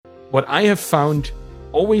what I have found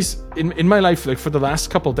always in my life, like for the last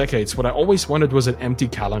couple decades, what I always wanted was an empty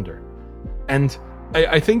calendar. And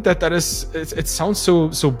I think that it sounds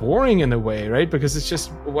so boring in a way, right? Because it's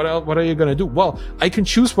just, what are you going to do? Well, I can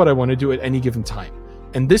choose what I want to do at any given time.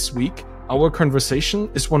 And this week, our conversation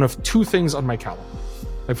is one of two things on my calendar,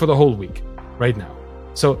 like for the whole week right now.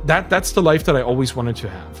 So that's the life that I always wanted to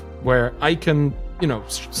have, where I can,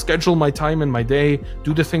 schedule my time and my day,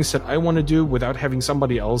 do the things that I want to do without having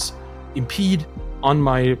somebody else impede on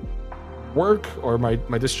my work or my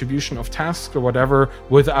distribution of tasks or whatever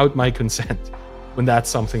without my consent. When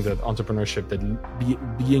that's something that entrepreneurship,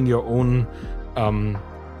 that being your own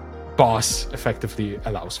boss effectively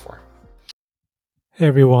allows for. Hey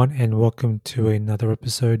everyone, and welcome to another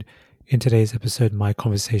episode. In today's episode, my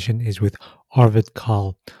conversation is with Arvid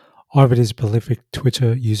Kahl. Arvid is a prolific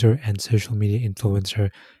Twitter user and social media influencer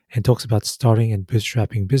and talks about starting and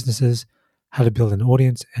bootstrapping businesses, how to build an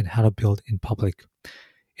audience, and how to build in public.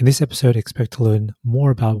 In this episode, expect to learn more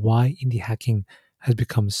about why indie hacking has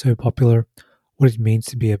become so popular, what it means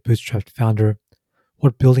to be a bootstrapped founder,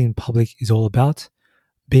 what building in public is all about,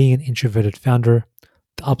 being an introverted founder,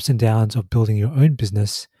 the ups and downs of building your own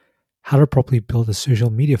business, how to properly build a social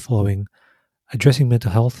media following, addressing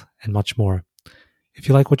mental health, and much more. If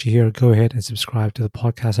you like what you hear, go ahead and subscribe to the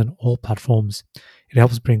podcast on all platforms. It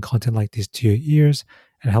helps bring content like this to your ears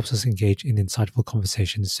and helps us engage in insightful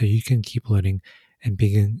conversations so you can keep learning and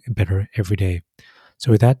being better every day. So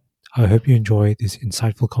with that, I hope you enjoy this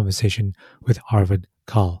insightful conversation with Arvid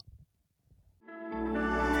Kahl.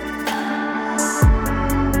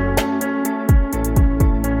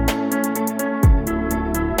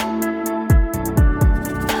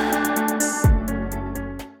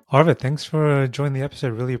 Arvid, thanks for joining the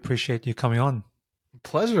episode. Really appreciate you coming on.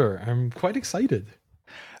 Pleasure. I'm quite excited.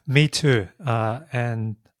 Me too.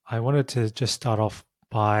 And I wanted to just start off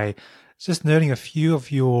by just nerding a few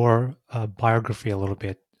of your biography a little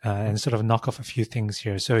bit and sort of knock off a few things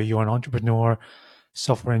here. So you're an entrepreneur,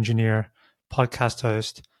 software engineer, podcast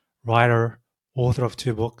host, writer, author of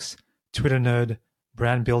 2 books, Twitter nerd,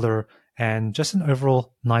 brand builder, and just an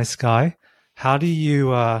overall nice guy. How do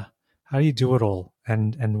you do it all?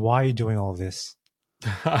 And why are you doing all of this?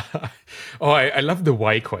 I love the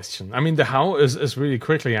why question. I mean, the how is really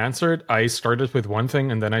quickly answered. I started with one thing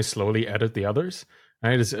and then I slowly added the others.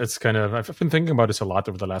 Right? It's kind of, I've been thinking about this a lot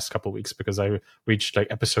over the last couple of weeks because I reached like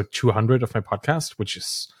episode 200 of my podcast, which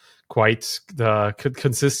is quite the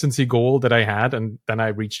consistency goal that I had. And then I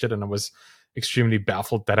reached it and I was extremely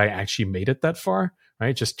baffled that I actually made it that far.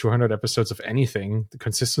 Right? Just 200 episodes of anything, the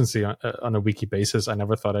consistency on a weekly basis. I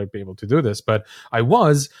never thought I'd be able to do this, but I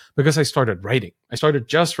was, because I started writing. I started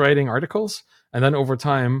just writing articles. And then over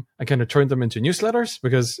time, I kind of turned them into newsletters,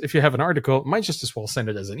 because if you have an article, might just as well send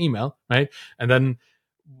it as an email, right? And then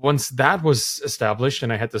once that was established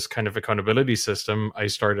and I had this kind of accountability system, I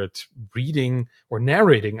started reading or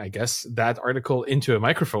narrating, I guess, that article into a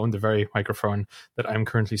microphone, the very microphone that I'm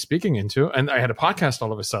currently speaking into. And I had a podcast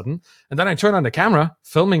all of a sudden. And then I turned on the camera,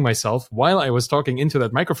 filming myself while I was talking into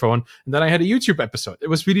that microphone. And then I had a YouTube episode. It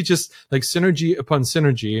was really just like synergy upon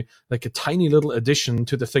synergy, like a tiny little addition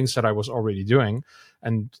to the things that I was already doing.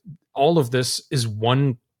 And all of this is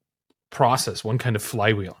one process, one kind of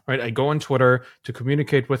flywheel, right? I go on Twitter to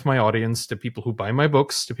communicate with my audience, the people who buy my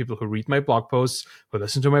books, the people who read my blog posts, who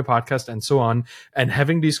listen to my podcast, and so on. And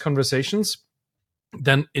having these conversations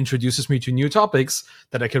then introduces me to new topics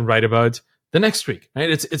that I can write about the next week, right?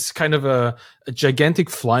 It's kind of a gigantic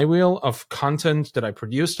flywheel of content that I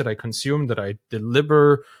produce, that I consume, that I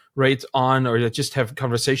deliberate on, or that just have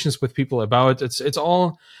conversations with people about. It's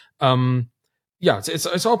all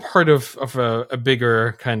it's all part of a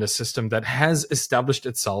bigger kind of system that has established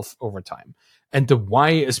itself over time. And the why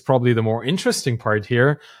is probably the more interesting part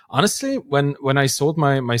here. Honestly, when I sold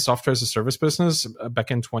my software as a service business back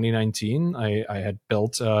in 2019, I had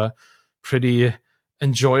built a pretty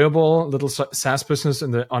enjoyable little SaaS business in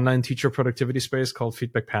the online teacher productivity space called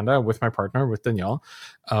Feedback Panda with my partner, with Danielle,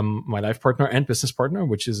 my life partner and business partner,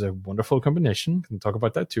 which is a wonderful combination. Can talk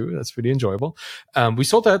about that too. That's really enjoyable. We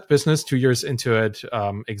sold that business 2 years into it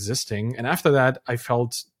existing. And after that, I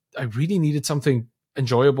felt I really needed something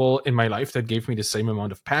enjoyable in my life that gave me the same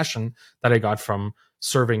amount of passion that I got from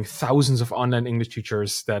serving thousands of online English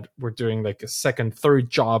teachers that were doing like a second, third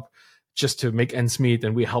job just to make ends meet,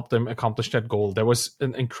 and we helped them accomplish that goal. There was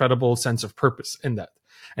an incredible sense of purpose in that.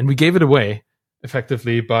 And we gave it away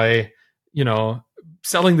effectively by,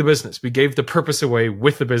 selling the business. We gave the purpose away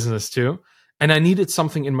with the business too. And I needed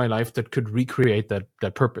something in my life that could recreate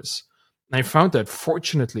that purpose. And I found that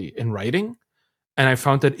fortunately in writing, And I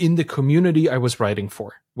found that in the community I was writing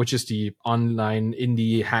for, which is the online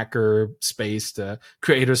indie hacker space, the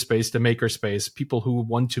creator space, the maker space, people who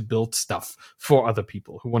want to build stuff for other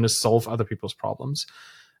people, who want to solve other people's problems.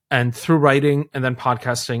 And through writing and then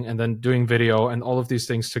podcasting and then doing video and all of these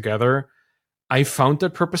things together, I found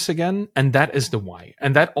that purpose again. And that is the why.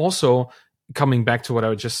 And that also, coming back to what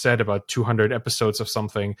I just said about 200 episodes of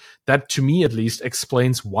something, that to me at least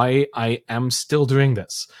explains why I am still doing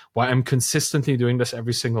this, why I'm consistently doing this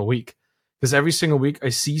every single week. Because every single week I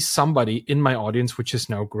see somebody in my audience, which has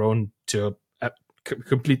now grown to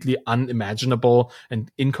completely unimaginable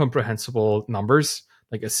and incomprehensible numbers,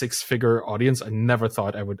 like a 6-figure audience. I never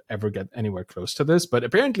thought I would ever get anywhere close to this, but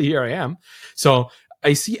apparently here I am. So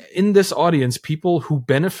I see in this audience people who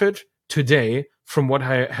benefit today from what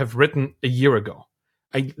I have written a year ago.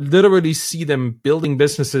 I literally see them building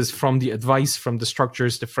businesses from the advice, from the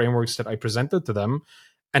structures, the frameworks that I presented to them,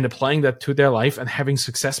 and applying that to their life and having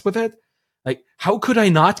success with it. Like, how could I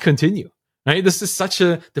not continue? Right? This is such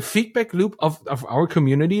the feedback loop of our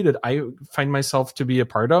community that I find myself to be a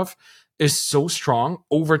part of is so strong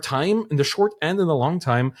over time, in the short and in the long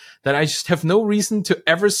time, that I just have no reason to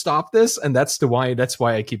ever stop this. And that's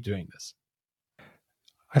why I keep doing this.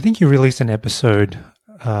 I think you released an episode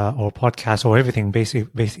or podcast or everything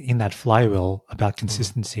basically in that flywheel about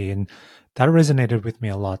consistency, and that resonated with me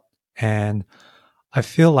a lot. And I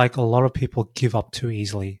feel like a lot of people give up too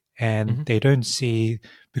easily, and they don't see,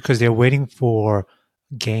 because they're waiting for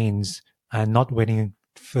gains and not waiting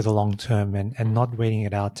for the long term and not waiting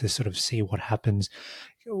it out to sort of see what happens.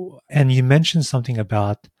 And you mentioned something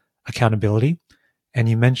about accountability, and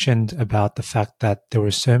you mentioned about the fact that there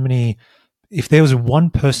were so many. If there was one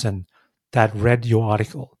person that read your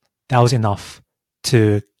article, that was enough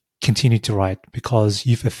to continue to write, because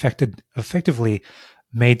you've effectively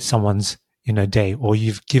made someone's day, or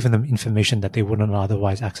you've given them information that they wouldn't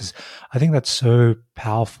otherwise access. I think that's so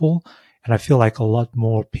powerful, and I feel like a lot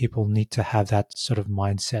more people need to have that sort of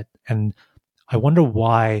mindset. And I wonder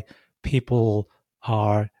why people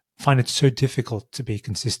find it so difficult to be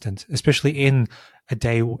consistent, especially in a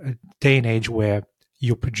day and age where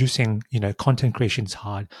you're producing, content creation is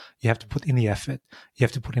hard. You have to put in the effort. You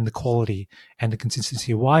have to put in the quality and the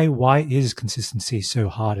consistency. Why is consistency so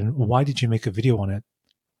hard? And why did you make a video on it?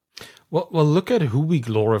 Well, look at who we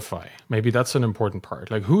glorify. Maybe that's an important part.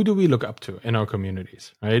 Like, who do we look up to in our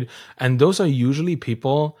communities, right? And those are usually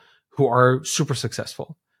people who are super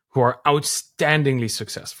successful, who are outstandingly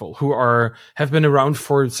successful, who have been around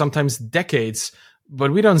for sometimes decades,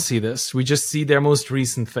 but we don't see this. We just see their most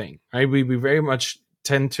recent thing, right? We very much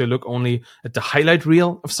tend to look only at the highlight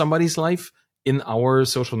reel of somebody's life in our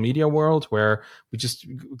social media world, where we just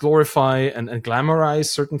glorify and glamorize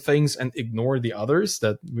certain things and ignore the others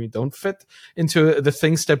that we don't fit into the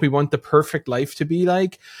things that we want the perfect life to be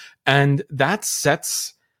like. And that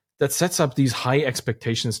sets up these high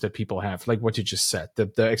expectations that people have, like what you just said,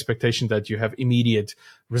 the expectation that you have immediate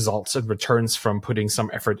results and returns from putting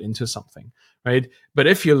some effort into something, right? But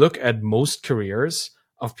if you look at most careers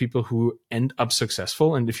of people who end up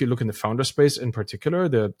successful, and if you look in the founder space in particular,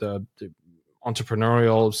 the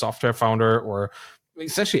entrepreneurial software founder, or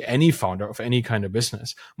essentially any founder of any kind of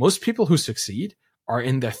business, most people who succeed are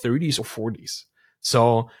in their 30s or 40s.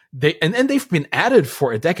 So they've been at it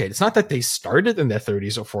for a decade. It's not that they started in their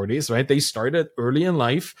 30s or 40s, right? They started early in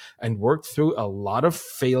life and worked through a lot of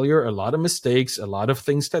failure, a lot of mistakes, a lot of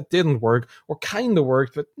things that didn't work or kind of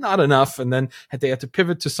worked, but not enough. And then they had to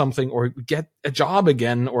pivot to something or get a job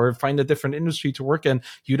again or find a different industry to work in.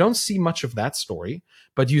 You don't see much of that story,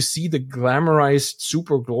 but you see the glamorized,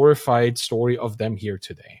 super glorified story of them here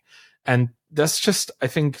today. And that's just, I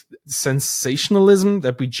think, sensationalism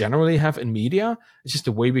that we generally have in media. It's just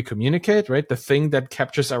the way we communicate, right? The thing that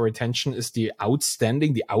captures our attention is the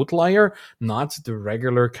outstanding, the outlier, not the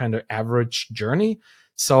regular kind of average journey.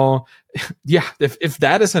 So yeah, if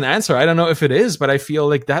that is an answer, I don't know if it is, but I feel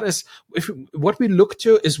like that is, what we look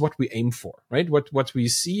to is what we aim for, right? What we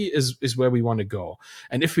see is where we want to go.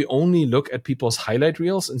 And if we only look at people's highlight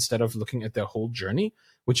reels instead of looking at their whole journey,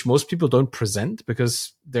 which most people don't present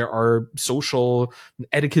because there are social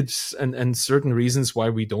etiquettes and certain reasons why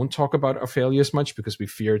we don't talk about our failures much, because we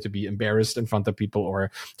fear to be embarrassed in front of people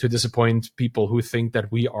or to disappoint people who think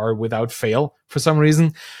that we are without fail for some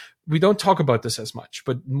reason. We don't talk about this as much,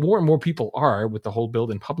 but more and more people are with the whole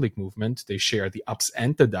Build in Public movement. They share the ups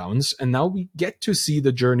and the downs. And now we get to see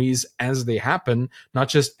the journeys as they happen, not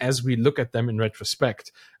just as we look at them in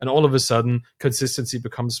retrospect. And all of a sudden, consistency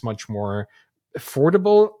becomes much more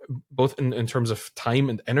affordable, both in terms of time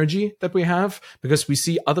and energy that we have, because we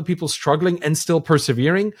see other people struggling and still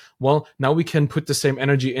persevering. Well, now we can put the same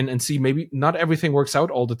energy in and see maybe not everything works out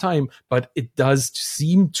all the time, but it does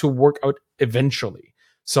seem to work out eventually.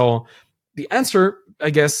 So the answer,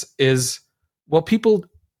 I guess, is, well, people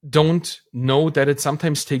don't know that it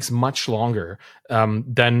sometimes takes much longer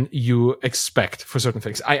than you expect for certain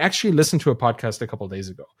things. I actually listened to a podcast a couple of days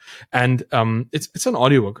ago, and it's an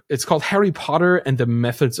audiobook. It's called Harry Potter and the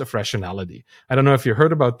Methods of Rationality. I don't know if you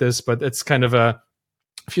heard about this, but it's kind of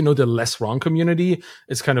if you know the Less Wrong community,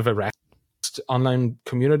 it's kind of a online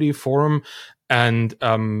community forum, and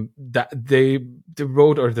that they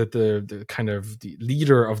wrote, or that the kind of the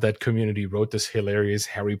leader of that community wrote this hilarious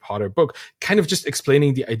Harry Potter book, kind of just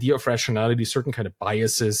explaining the idea of rationality, certain kind of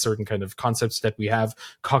biases, certain kind of concepts that we have,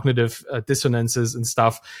 cognitive dissonances and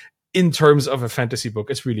stuff, in terms of a fantasy book.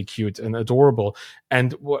 It's really cute and adorable.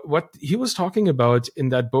 And what he was talking about in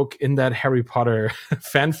that book, in that Harry Potter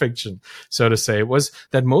fan fiction, so to say, was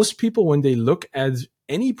that most people, when they look at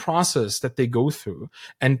any process that they go through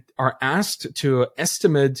and are asked to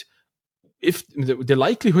estimate if the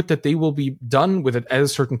likelihood that they will be done with it at a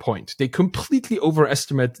certain point, they completely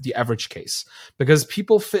overestimate the average case, because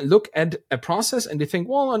people look at a process and they think,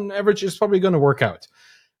 well, on average, it's probably going to work out.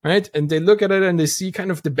 Right. And they look at it and they see kind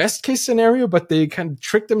of the best case scenario, but they kind of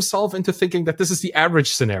trick themselves into thinking that this is the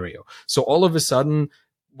average scenario. So all of a sudden,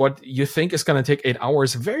 what you think is going to take 8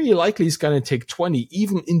 hours very likely is going to take 20,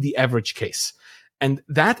 even in the average case. And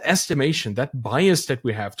that estimation, that bias that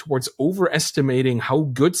we have towards overestimating how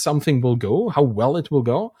good something will go, how well it will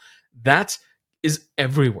go, that is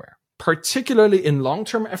everywhere, particularly in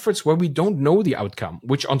long-term efforts where we don't know the outcome,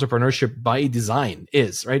 which entrepreneurship by design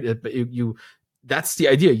is, right? That's the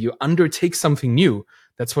idea. You undertake something new.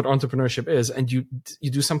 That's what entrepreneurship is. And you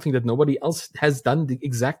do something that nobody else has done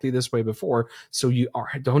exactly this way before. So you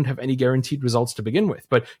don't have any guaranteed results to begin with,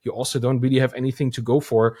 but you also don't really have anything to go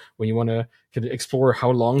for when you want to explore how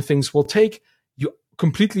long things will take. You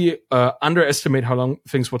completely underestimate how long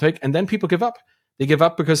things will take. And then people give up. They give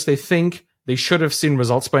up because they think they should have seen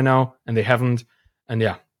results by now and they haven't. And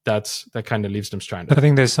yeah, that kind of leaves them stranded. I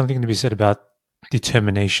think there's something to be said about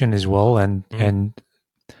determination as well, and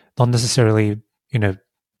not necessarily,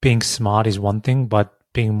 being smart is one thing, but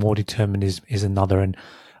being more determined is another. And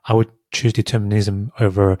I would choose determinism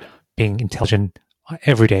over being intelligent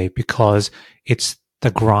every day, because it's the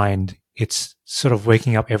grind. It's sort of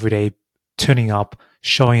waking up every day, turning up,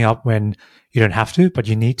 showing up when you don't have to, but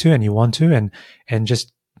you need to and you want to, and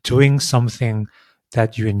just doing something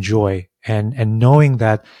that you enjoy, and knowing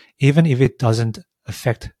that even if it doesn't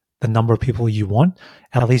affect the number of people you want,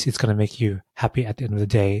 at least it's going to make you happy at the end of the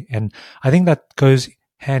day. And I think that goes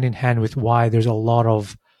hand in hand with why there's a lot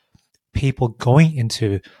of people going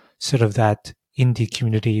into sort of that indie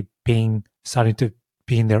community, starting to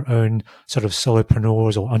be in their own sort of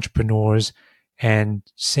solopreneurs or entrepreneurs, and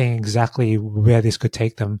seeing exactly where this could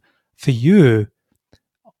take them. For you,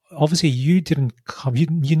 obviously you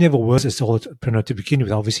never was a solopreneur to begin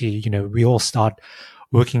with. Obviously, we all start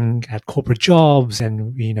working at corporate jobs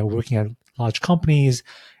and, working at large companies.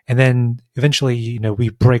 And then eventually, we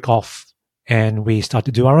break off and we start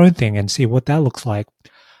to do our own thing and see what that looks like.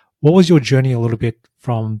 What was your journey a little bit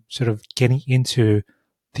from sort of getting into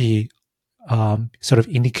the sort of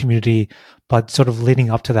indie community, but sort of leading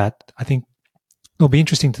up to that? I think it'll be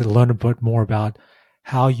interesting to learn a bit more about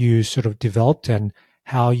how you sort of developed and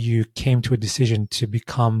how you came to a decision to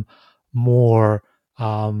become more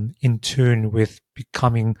in tune with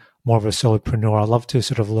becoming more of a solopreneur. I'd love to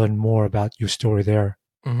sort of learn more about your story there.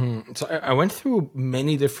 Mm-hmm. So I went through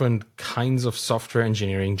many different kinds of software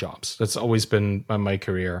engineering jobs. That's always been my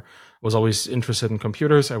career. I was always interested in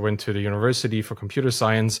computers. I went to the university for computer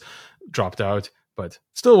science, dropped out, but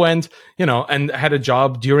still went, and had a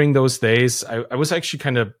job during those days. I was actually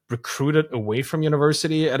kind of recruited away from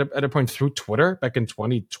university at a point through Twitter back in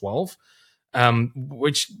 2012.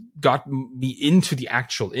 Which got me into the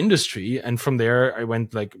actual industry. And from there, I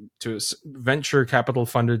went to a venture capital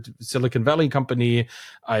funded Silicon Valley company.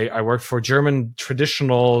 I worked for German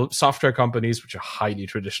traditional software companies, which are highly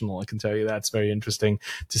traditional. I can tell you that's very interesting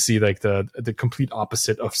to see the complete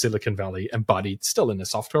opposite of Silicon Valley embodied still in the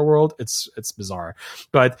software world. It's bizarre.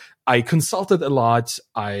 But I consulted a lot.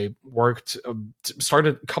 I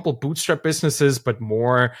started a couple bootstrap businesses, but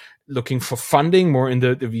more looking for funding, more in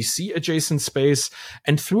the VC adjacent space.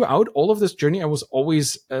 And throughout all of this journey, I was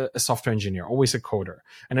always a software engineer, always a coder.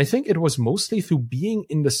 And I think it was mostly through being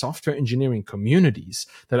in the software engineering communities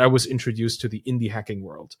that I was introduced to the indie hacking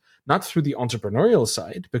world, not through the entrepreneurial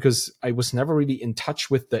side, because I was never really in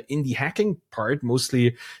touch with the indie hacking part,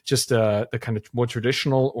 mostly just the kind of more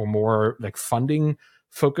traditional or more like funding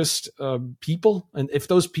focused people. And if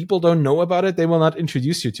those people don't know about it, they will not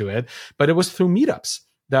introduce you to it. But it was through meetups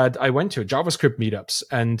that I went to, JavaScript meetups,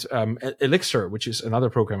 and Elixir, which is another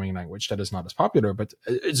programming language that is not as popular, but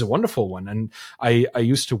it's a wonderful one. And I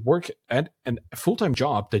used to work at a full-time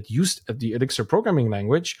job that used the Elixir programming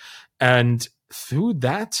language. And through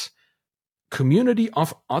that community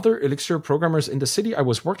of other Elixir programmers in the city I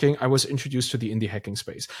was working, I was introduced to the indie hacking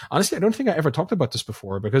space. Honestly, I don't think I ever talked about this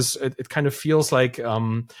before, because it kind of feels like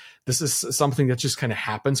this is something that just kind of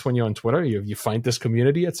happens when you're on Twitter. You find this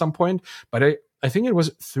community at some point, but I think it was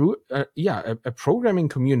through a programming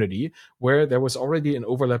community where there was already an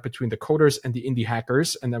overlap between the coders and the indie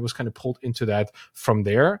hackers, and I was kind of pulled into that from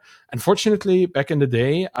there. Unfortunately, back in the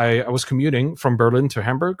day, I was commuting from Berlin to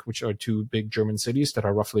Hamburg, which are two big German cities that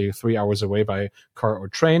are roughly 3 hours away by car or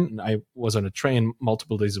train. And I was on a train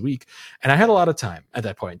multiple days a week, and I had a lot of time at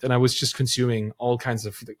that point, and I was just consuming all kinds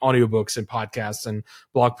of audiobooks and podcasts and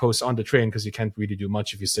blog posts on the train, because you can't really do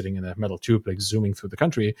much if you're sitting in a metal tube like zooming through the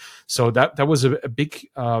country. So that was a big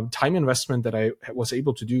time investment that I was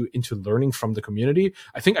able to do into learning from the community.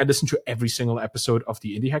 I think I listened to every single episode of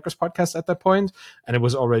the Indie Hackers podcast at that point, and it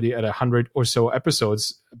was already at 100 or so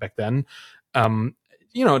episodes back then.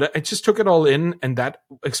 I just took it all in, and that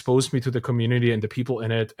exposed me to the community and the people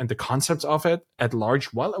in it and the concepts of it at large,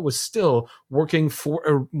 while I was still working for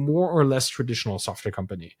a more or less traditional software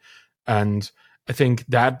company. And I think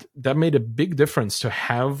that made a big difference to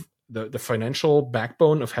have the financial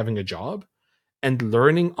backbone of having a job and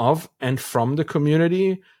learning of and from the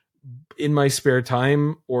community in my spare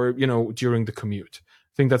time, or during the commute.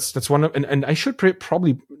 I think that's one of, and I should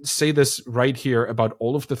probably say this right here about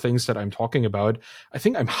all of the things that I'm talking about. I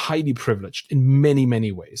think I'm highly privileged in many,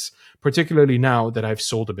 many ways, particularly now that I've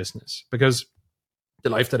sold a business, because the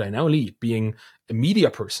life that I now lead, being a media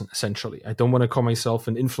person, essentially. I don't want to call myself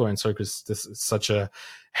an influencer, because this is such a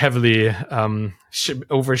heavily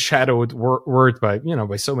overshadowed word by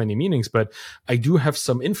so many meanings. But I do have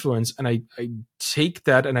some influence, and I take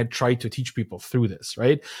that and I try to teach people through this,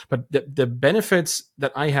 right? But the benefits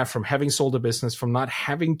that I have from having sold a business, from not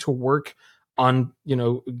having to work on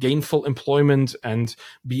gainful employment, and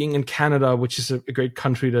being in Canada, which is a great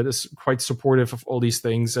country that is quite supportive of all these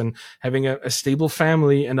things, and having a stable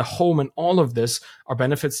family and a home, and all of this are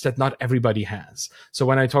benefits that not everybody has. So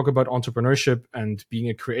when I talk about entrepreneurship and being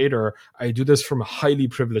a creator, I do this from a highly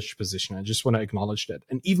privileged position. I just want to acknowledge that.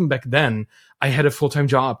 And even back then, I had a full-time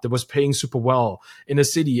job that was paying super well in a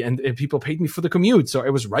city, and people paid me for the commute. So I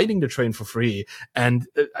was riding the train for free, and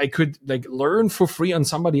I could learn for free on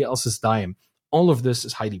somebody else's dime. All of this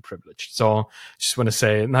is highly privileged. So I just want to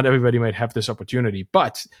say, not everybody might have this opportunity,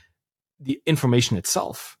 but the information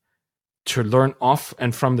itself to learn off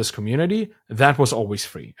and from this community, that was always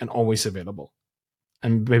free and always available.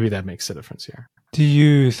 And maybe that makes a difference here. Do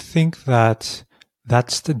you think that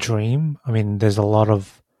that's the dream? I mean, there's a lot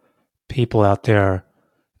of people out there,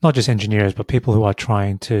 not just engineers, but people who are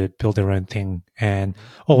trying to build their own thing, and,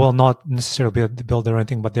 not necessarily build their own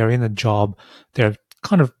thing, but they're in a job, they're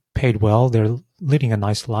kind of paid well, they're leading a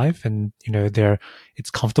nice life, and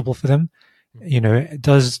it's comfortable for them.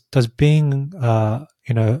 Does being an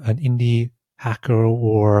indie hacker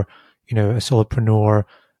or a solopreneur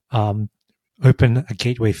open a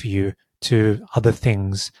gateway for you to other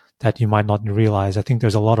things that you might not realize? I think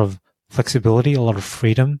there's a lot of flexibility, a lot of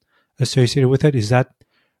freedom associated with it. Is that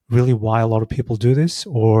really why a lot of people do this,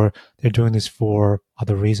 or they're doing this for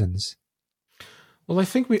other reasons? Well, I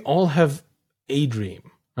think we all have a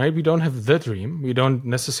dream. Right? We don't have the dream. We don't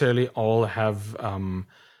necessarily all have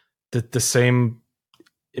the same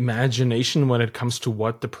imagination when it comes to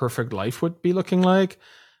what the perfect life would be looking like.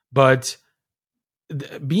 But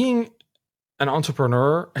being an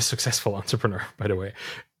entrepreneur, a successful entrepreneur, by the way,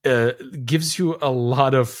 gives you a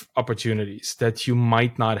lot of opportunities that you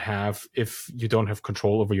might not have if you don't have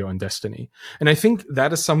control over your own destiny. And I think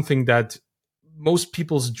that is something that most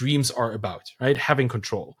people's dreams are about, right? Having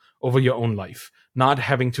control over your own life, not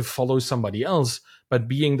having to follow somebody else, but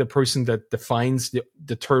being the person that defines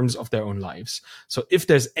the terms of their own lives. So if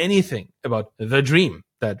there's anything about the dream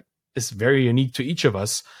that is very unique to each of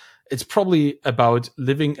us, it's probably about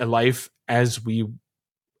living a life as we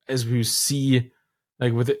see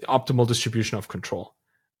like with the optimal distribution of control.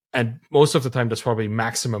 And most of the time, that's probably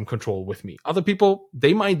maximum control with me. Other people,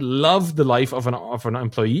 they might love the life of an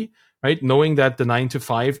employee, right? Knowing that the 9 to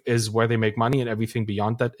 5 is where they make money and everything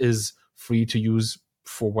beyond that is free to use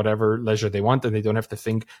for whatever leisure they want, and they don't have to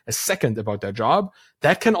think a second about their job.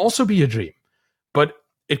 That can also be a dream. But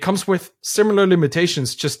it comes with similar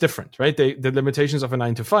limitations, just different, right? The limitations of a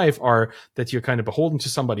 9 to 5 are that you're kind of beholden to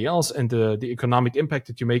somebody else, and the economic impact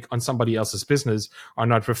that you make on somebody else's business are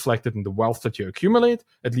not reflected in the wealth that you accumulate,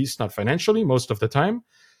 at least not financially most of the time.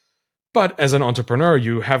 But as an entrepreneur,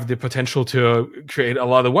 you have the potential to create a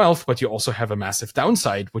lot of wealth, but you also have a massive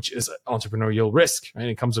downside, which is entrepreneurial risk. Right?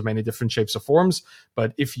 It comes in many different shapes or forms.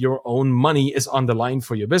 But if your own money is on the line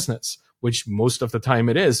for your business, which most of the time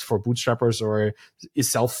it is for bootstrappers or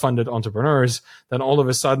self-funded entrepreneurs, then all of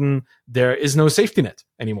a sudden there is no safety net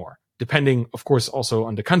anymore, depending, of course, also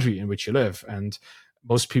on the country in which you live. And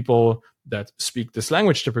most people that speak this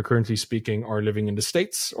language that we're currently speaking are living in the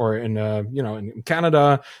States or in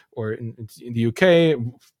Canada or in the UK.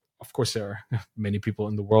 Of course, there are many people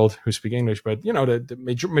in the world who speak English, but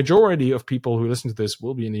the majority of people who listen to this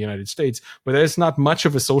will be in the United States, where there's not much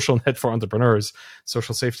of a social net for entrepreneurs,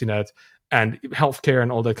 social safety net, and healthcare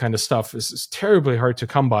and all that kind of stuff is terribly hard to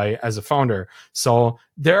come by as a founder. So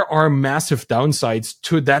there are massive downsides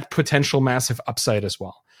to that potential massive upside as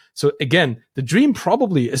well. So again, the dream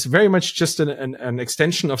probably is very much just an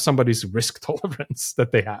extension of somebody's risk tolerance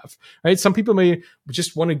that they have, right? Some people may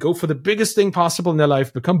just want to go for the biggest thing possible in their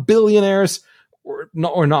life, become billionaires or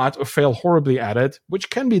fail horribly at it, which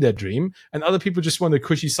can be their dream. And other people just want to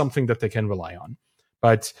cushy something that they can rely on.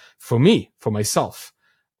 But for me, for myself,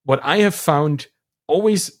 what I have found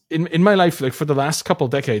always in my life, like for the last couple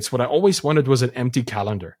of decades, what I always wanted was an empty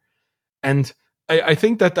calendar. And I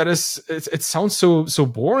think that is, it sounds so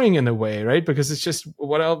boring in a way, right? Because it's just,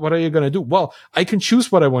 what are you going to do? Well, I can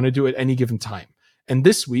choose what I want to do at any given time. And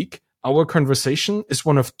this week, our conversation is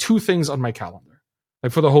one of 2 things on my calendar,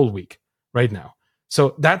 like for the whole week right now.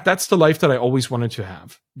 So that's the life that I always wanted to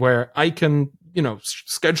have, where I can,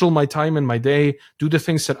 schedule my time in my day, do the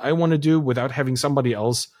things that I want to do without having somebody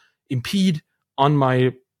else impede on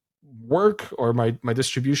my work or my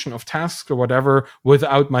distribution of tasks or whatever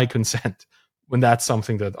without my consent. When that's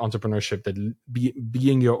something that entrepreneurship, that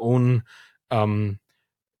being your own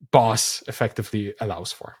boss effectively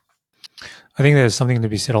allows for. I think there's something to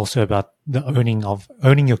be said also about the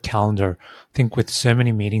owning your calendar. I think with so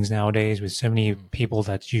many meetings nowadays, with so many people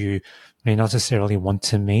that you may not necessarily want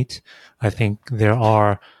to meet, I think there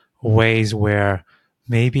are ways where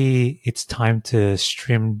maybe it's time to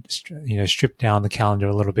strip down the calendar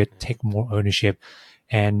a little bit, take more ownership,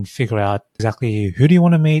 and figure out exactly who do you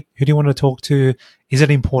want to meet, who do you want to talk to, is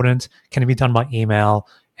it important, can it be done by email,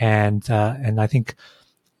 and I think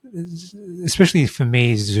especially for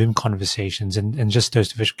me, Zoom conversations and just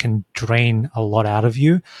those can drain a lot out of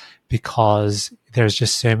you because there's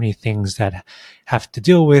just so many things that have to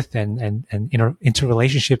deal with and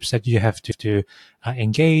interrelationships that you have to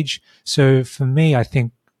engage. So for me, I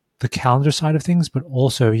think the calendar side of things, but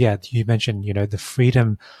also, yeah, you mentioned, the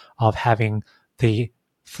freedom of having the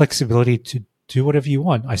flexibility to do whatever you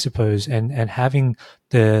want, I suppose, and having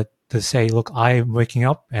the say, look, I'm waking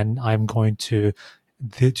up and I'm going to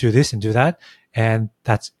do this and do that, and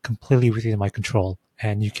that's completely within my control,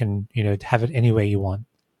 and you can have it any way you want.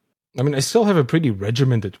 I mean, I still have a pretty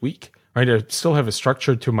regimented week, right? I still have a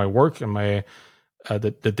structure to my work and my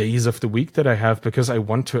the days of the week that I have, because I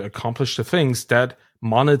want to accomplish the things that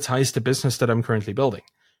monetize the business that I'm currently building.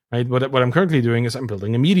 Right. What I'm currently doing is I'm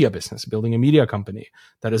building a media business, building a media company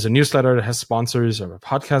that is a newsletter that has sponsors, or a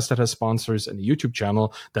podcast that has sponsors, and a YouTube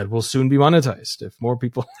channel that will soon be monetized if more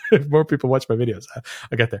people watch my videos.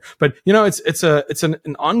 I get there. But it's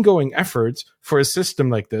an ongoing effort for a system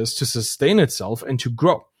like this to sustain itself and to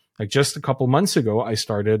grow. Like just a couple months ago, I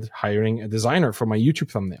started hiring a designer for my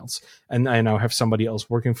YouTube thumbnails. And I now have somebody else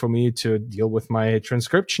working for me to deal with my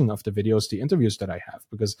transcription of the videos, the interviews that I have,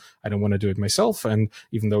 because I don't want to do it myself. And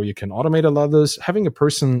even though you can automate a lot of this, having a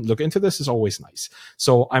person look into this is always nice.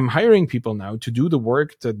 So I'm hiring people now to do the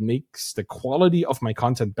work that makes the quality of my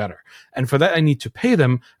content better. And for that, I need to pay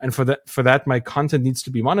them. And for that, my content needs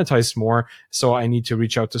to be monetized more. So I need to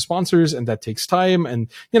reach out to sponsors, and that takes time.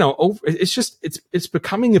 And, it's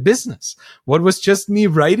becoming a business. What was just me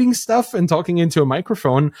writing stuff and talking into a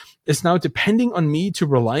microphone is now depending on me to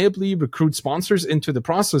reliably recruit sponsors into the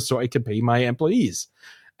process so I can pay my employees.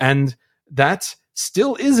 And that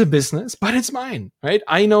still is a business, but it's mine, right?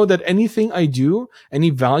 I know that anything I do, any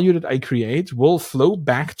value that I create will flow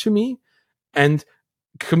back to me and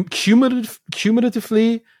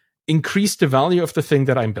cumulatively increase the value of the thing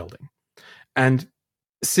that I'm building. And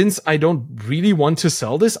since I don't really want to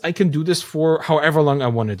sell this, I can do this for however long I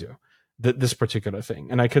want to do this particular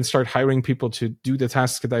thing. And I can start hiring people to do the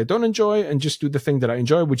tasks that I don't enjoy and just do the thing that I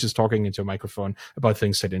enjoy, which is talking into a microphone about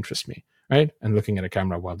things that interest me, right? And looking at a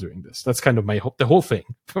camera while doing this. That's kind of the whole thing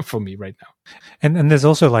for me right now. And there's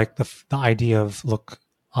also like the idea of, look,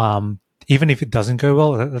 even if it doesn't go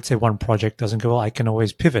well, let's say one project doesn't go well, I can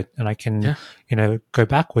always pivot and I can, go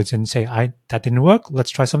backwards and say, that didn't work.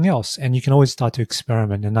 Let's try something else. And you can always start to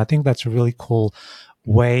experiment. And I think that's a really cool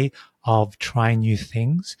way of trying new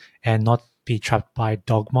things and not be trapped by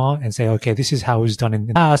dogma and say, okay, this is how it was done in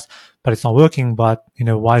the past, but it's not working. But,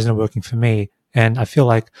 why isn't it working for me? And I feel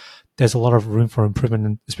like there's a lot of room for improvement,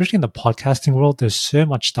 and especially in the podcasting world. There's so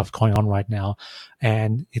much stuff going on right now,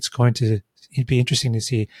 and it'd be interesting to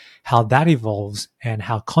see how that evolves and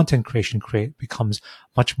how content creation becomes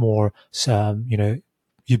much more,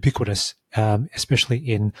 ubiquitous, especially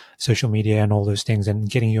in social media and all those things, and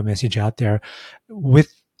getting your message out there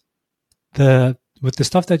with the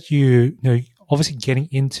stuff that obviously getting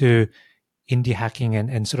into indie hacking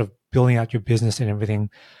and sort of building out your business and everything.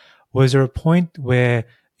 Was there a point where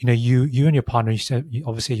you and your partner, you said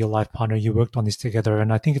obviously your life partner, you worked on this together,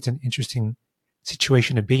 and I think it's an interesting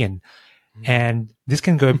situation to be in. And this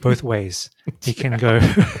can go both ways. It can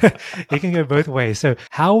go both ways. So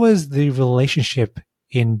how was the relationship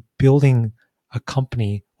in building a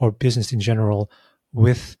company or business in general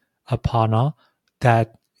with a partner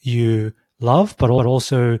that you love, but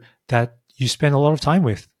also that you spend a lot of time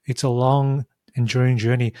with? It's a long, enduring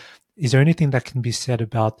journey. Is there anything that can be said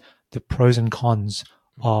about the pros and cons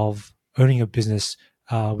of owning a business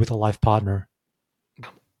with a life partner?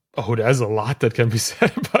 Oh, there's a lot that can be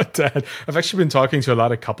said about that. I've actually been talking to a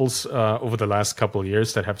lot of couples over the last couple of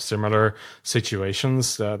years that have similar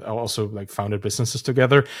situations that are also like founded businesses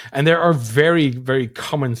together. And there are very, very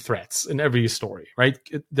common threads in every story, right?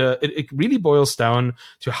 It really boils down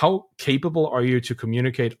to how capable are you to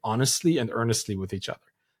communicate honestly and earnestly with each other.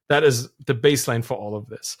 That is the baseline for all of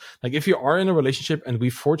this. Like if you are in a relationship, and we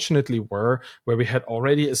fortunately were, where we had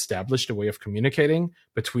already established a way of communicating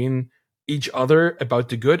between each other about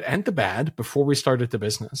the good and the bad before we started the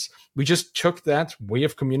business. We just took that way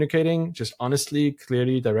of communicating, just honestly,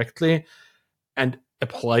 clearly, directly, and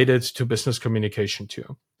applied it to business communication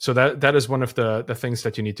too. So that is one of the things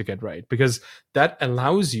that you need to get right, because that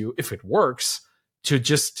allows you, if it works, to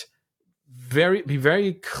just be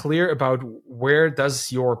very clear about where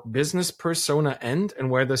does your business persona end and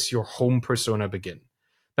where does your home persona begin.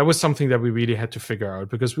 That was something that we really had to figure out,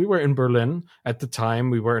 because we were in Berlin at the time.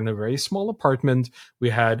 We were in a very small apartment. We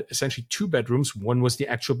had essentially 2 bedrooms. One was the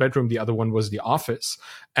actual bedroom. The other one was the office.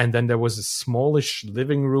 And then there was a smallish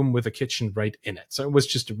living room with a kitchen right in it. So it was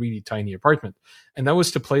just a really tiny apartment. And that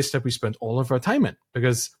was the place that we spent all of our time in,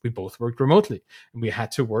 because we both worked remotely and we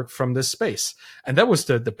had to work from this space. And that was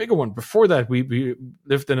the bigger one. Before that, we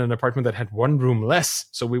lived in an apartment that had 1 room less.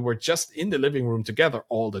 So we were just in the living room together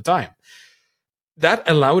all the time. That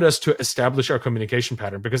allowed us to establish our communication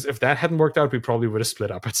pattern, because if that hadn't worked out, we probably would have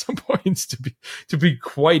split up at some points, to be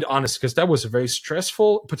quite honest, because that was a very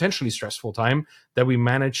potentially stressful time that we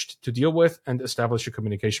managed to deal with and establish a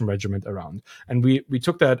communication regimen around. And we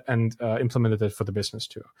took that and implemented it for the business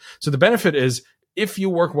too. So the benefit is, if you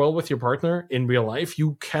work well with your partner in real life,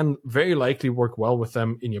 you can very likely work well with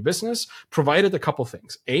them in your business, provided a couple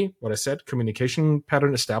things. A, what I said, communication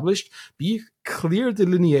pattern established. B, clear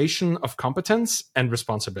delineation of competence and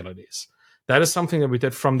responsibilities. That is something that we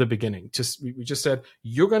did from the beginning. We just said,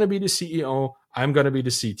 you're going to be the CEO, I'm going to be the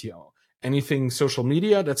CTO. Anything social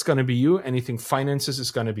media, that's going to be you. Anything finances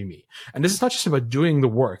is going to be me. And this is not just about doing the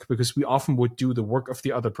work, because we often would do the work of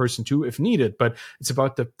the other person too, if needed, but it's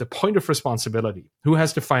about the point of responsibility. Who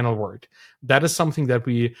has the final word? That is something that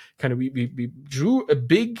we drew a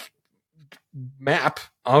big map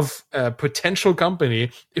of a potential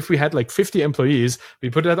company. If we had like 50 employees, we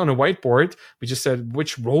put that on a whiteboard. We just said,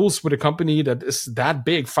 which roles would a company that is that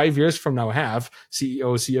big 5 years from now have?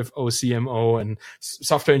 CEO, CFO, CMO, and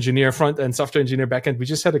software engineer, front end, software engineer, back end. We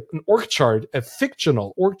just had an org chart, a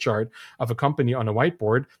fictional org chart of a company on a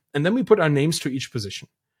whiteboard. And then we put our names to each position.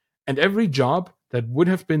 And every job that would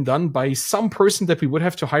have been done by some person that we would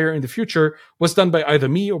have to hire in the future was done by either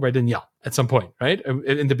me or by Danielle at some point, right?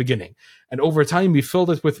 In the beginning. And over time, we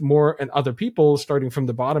filled it with more and other people, starting from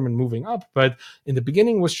the bottom and moving up. But in the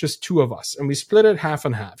beginning was just 2 of us, and we split it half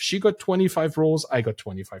and half. She got 25 roles. I got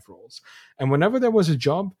 25 roles. And whenever there was a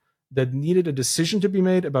job that needed a decision to be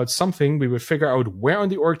made about something, we would figure out where on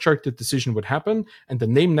the org chart the decision would happen, and the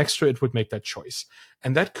name next to it would make that choice.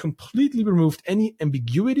 And that completely removed any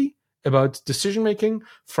ambiguity about decision making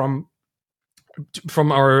from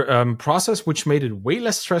from our process, which made it way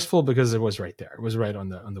less stressful because it was right there. It was right on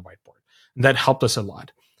the whiteboard. And that helped us a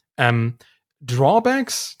lot.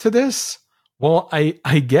 Drawbacks to this? Well,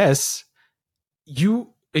 I guess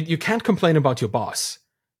you can't complain about your boss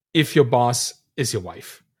if your boss is your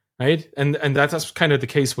wife, right? And that's kind of the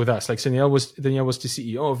case with us. Like Danielle was the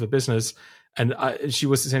CEO of the business, and she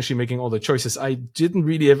was essentially making all the choices. I didn't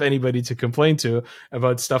really have anybody to complain to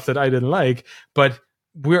about stuff that I didn't like, but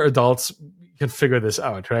we're adults, we can figure this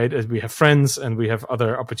out, right? As we have friends and we have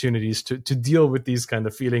other opportunities to deal with these kind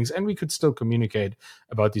of feelings, and we could still communicate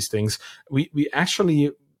about these things. We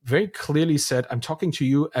actually very clearly said, I'm talking to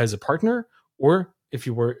you as a partner, or if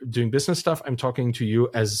you were doing business stuff, I'm talking to you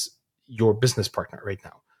as your business partner right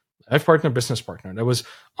now. Life partner, business partner. That was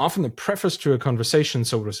often a preface to a conversation,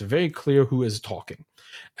 so it was very clear who is talking,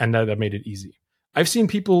 and that made it easy. I've seen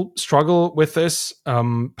people struggle with this.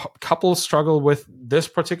 Couples struggle with this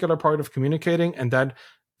particular part of communicating, and that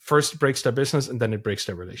first breaks their business, and then it breaks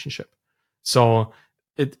their relationship. So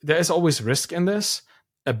there is always risk in this.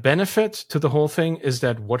 A benefit to the whole thing is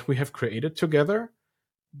that what we have created together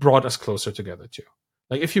brought us closer together too.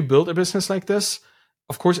 Like if you build a business like this,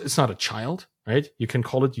 of course, it's not a child, right? You can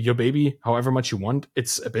call it your baby however much you want.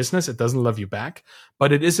 It's a business. It doesn't love you back,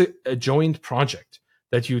 but it is a joint project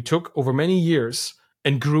that you took over many years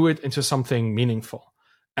and grew it into something meaningful.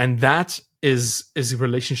 And that is a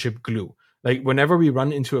relationship glue. Like whenever we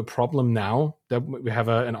run into a problem now, that we have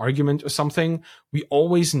an argument or something, we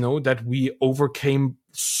always know that we overcame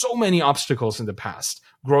so many obstacles in the past,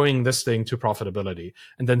 growing this thing to profitability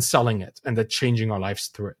and then selling it and then changing our lives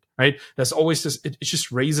through it, right? There's always this, it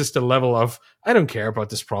just raises the level of, I don't care about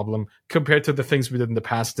this problem compared to the things we did in the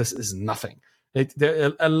past. This is nothing.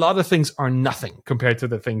 A lot of things are nothing compared to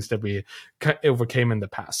the things that we overcame in the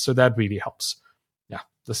past. So that really helps. Yeah,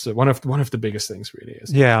 this is one of the biggest things really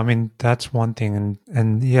is. Yeah, I mean, that's one thing.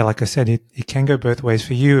 And yeah, like I said, it can go both ways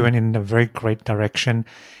for you and in a very great direction.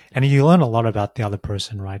 And you learn a lot about the other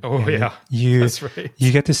person, right? Oh, and yeah, that's right.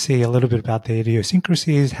 You get to see a little bit about the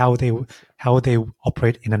idiosyncrasies, how they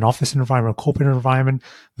operate in an office environment, a corporate environment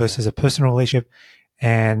versus a personal relationship.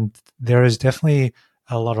 And there is definitely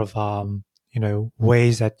a lot of,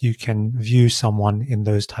 ways that you can view someone in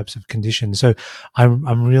those types of conditions. So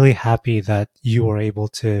I'm really happy that you were able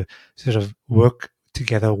to sort of work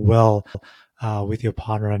together well with your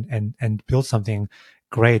partner and build something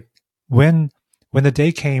great. When the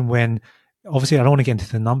day came when, obviously I don't want to get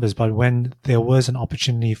into the numbers, but when there was an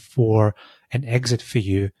opportunity for an exit for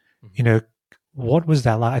you, what was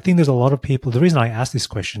that like? I think there's a lot of people, the reason I asked this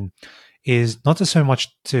question is not just so much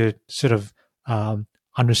to sort of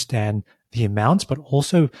understand the amounts, but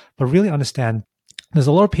really understand there's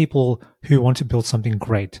a lot of people who want to build something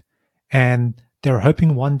great, and they're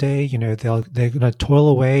hoping one day, they're going to toil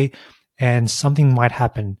away and something might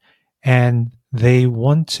happen, and they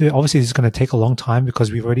want to, obviously it's going to take a long time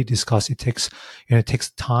because we've already discussed it takes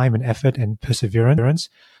time and effort and perseverance.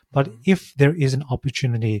 But if there is an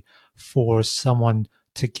opportunity for someone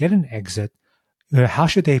to get an exit, how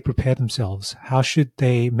should they prepare themselves? How should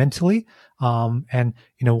they mentally, and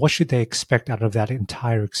what should they expect out of that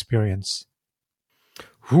entire experience?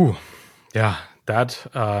 Yeah, that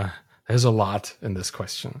there's a lot in this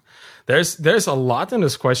question. There's a lot in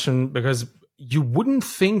this question because you wouldn't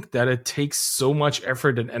think that it takes so much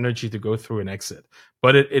effort and energy to go through an exit,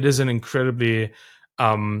 but it is an incredibly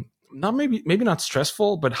maybe not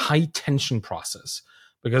stressful, but high tension process,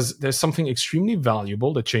 because there's something extremely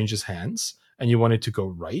valuable that changes hands. And you want it to go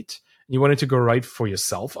right. You want it to go right for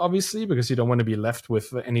yourself, obviously, because you don't want to be left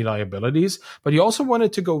with any liabilities. But you also want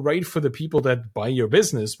it to go right for the people that buy your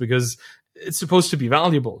business, because it's supposed to be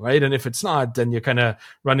valuable, right? And if it's not, then you're kind of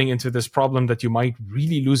running into this problem that you might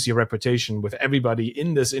really lose your reputation with everybody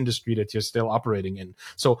in this industry that you're still operating in.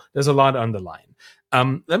 So there's a lot on the line.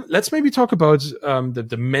 Let's maybe talk about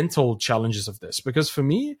the mental challenges of this, because for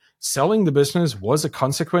me, selling the business was a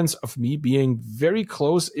consequence of me being very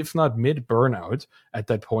close, if not mid burnout at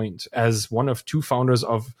that point, as one of two founders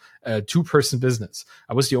of a 2-person business.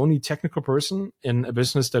 I was the only technical person in a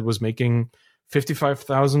business that was making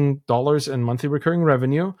 $55,000 in monthly recurring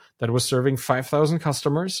revenue, that was serving 5,000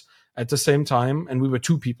 customers at the same time. And we were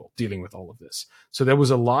 2 people dealing with all of this. So there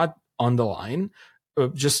was a lot on the line.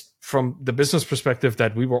 Just from the business perspective,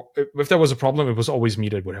 that if there was a problem, it was always me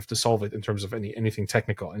that would have to solve it in terms of anything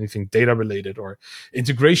technical, anything data related or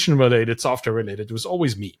integration related, software related. It was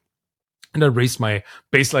always me. And that raised my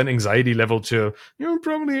baseline anxiety level to,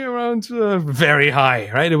 probably around very high,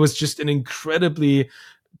 right? It was just an incredibly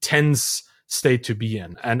tense state to be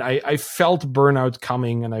in. And I felt burnout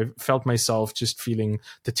coming, and I felt myself just feeling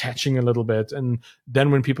detaching a little bit. And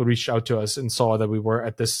then when people reached out to us and saw that we were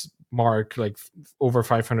at this mark, like over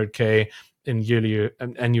 500K in yearly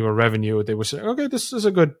annual revenue, they were saying, okay, this is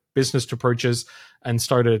a good business to purchase, and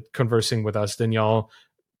started conversing with us. Danielle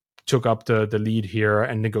took up the lead here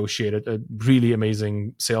and negotiated a really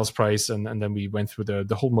amazing sales price. And then we went through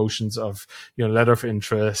the whole motions of, letter of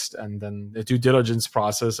interest and then the due diligence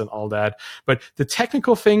process and all that. But the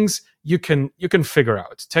technical things you can figure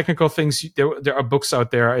out. Technical things, there are books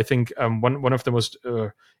out there. I think one of the most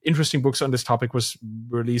interesting books on this topic was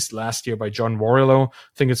released last year by John Warrillow.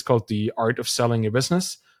 I think it's called The Art of Selling a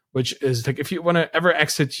Business, which is like, if you want to ever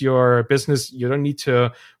exit your business, you don't need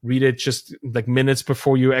to read it just like minutes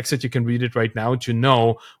before you exit. You can read it right now to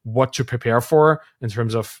know what to prepare for in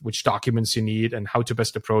terms of which documents you need and how to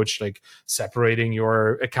best approach, like separating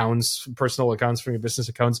your accounts, personal accounts from your business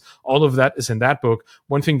accounts. All of that is in that book.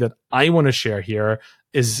 One thing that I want to share here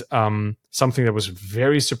is something that was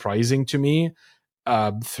very surprising to me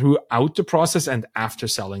throughout the process and after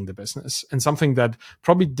selling the business, and something that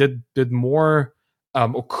probably did more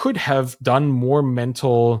or could have done more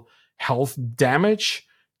mental health damage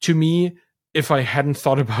to me if I hadn't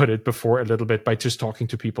thought about it before a little bit, by just talking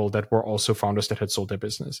to people that were also founders that had sold their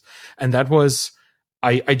business. And that was,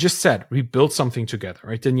 I just said, we built something together,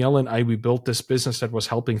 right? Danielle and we built this business that was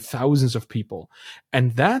helping thousands of people.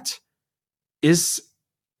 And that is,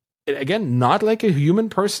 again, not like a human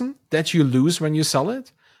person that you lose when you sell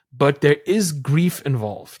it, but there is grief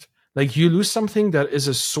involved. Like, you lose something that is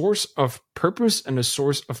a source of purpose and a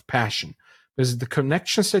source of passion. Because the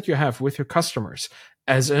connections that you have with your customers,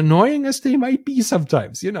 as annoying as they might be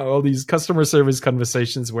sometimes, all these customer service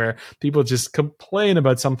conversations where people just complain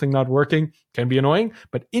about something not working can be annoying.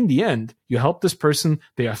 But in the end, you help this person.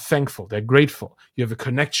 They are thankful. They're grateful. You have a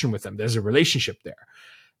connection with them. There's a relationship there.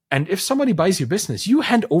 And if somebody buys your business, you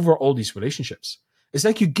hand over all these relationships. It's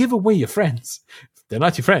like you give away your friends. They're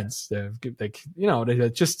not your friends. They're like, they're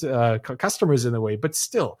just customers in a way, but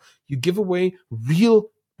still you give away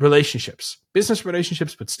real relationships, business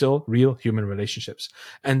relationships, but still real human relationships.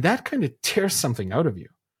 And that kind of tears something out of you.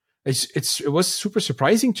 It was super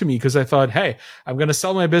surprising to me, because I thought, hey, I'm going to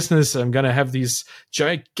sell my business. I'm going to have these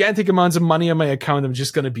gigantic amounts of money on my account. I'm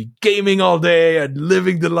just going to be gaming all day and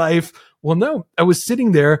living the life. Well, no, I was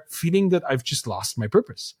sitting there feeling that I've just lost my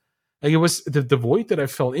purpose. Like, it was the void that I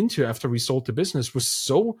fell into after we sold the business was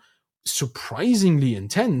so surprisingly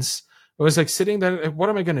intense. I was like sitting there, like, what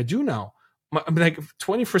am I going to do now? I'm like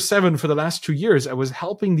 24/7 for the last 2 years. I was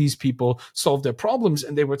helping these people solve their problems,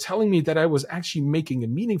 and they were telling me that I was actually making a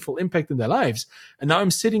meaningful impact in their lives. And now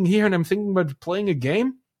I'm sitting here and I'm thinking about playing a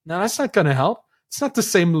game. Now that's not going to help. It's not the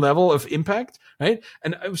same level of impact, right?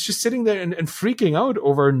 And I was just sitting there and freaking out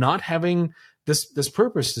over not having this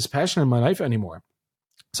purpose, this passion in my life anymore.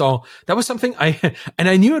 So that was something and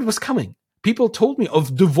I knew it was coming. People told me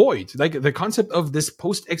of the void, like the concept of this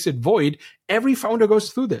post-exit void. Every founder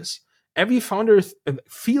goes through this. Every founder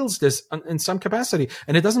feels this in some capacity.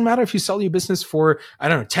 And it doesn't matter if you sell your business for, I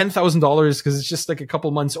don't know, $10,000 because it's just like a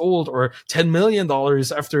couple months old, or $10 million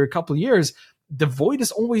after a couple of years. The void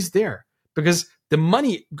is always there, because the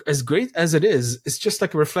money, as great as it is just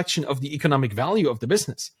like a reflection of the economic value of the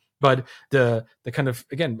business. But the kind of,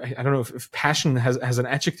 again, I don't know if passion has an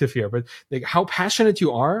adjective here, but like how passionate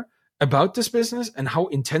you are about this business and how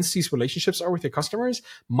intense these relationships are with your customers,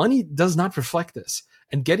 money does not reflect this.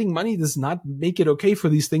 And getting money does not make it okay for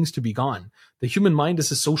these things to be gone. The human mind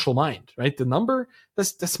is a social mind, right? The number,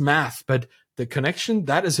 that's math, but the connection,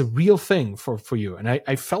 that is a real thing for you. And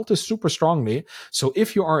I felt this super strongly. So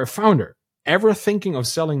if you are a founder ever thinking of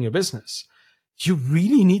selling your business, you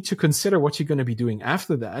really need to consider what you're going to be doing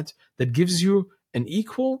after that gives you an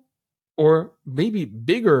equal or maybe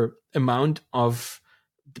bigger amount of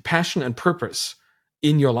passion and purpose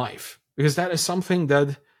in your life, because that is something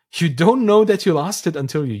that you don't know that you lost it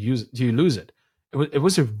until you lose it. It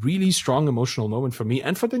was a really strong emotional moment for me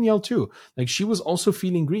and for Danielle too. Like, she was also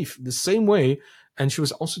feeling grief the same way, and she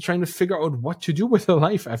was also trying to figure out what to do with her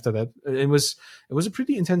life after that. It was a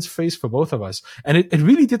pretty intense phase for both of us, and it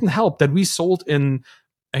really didn't help that we sold in,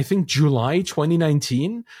 I think, July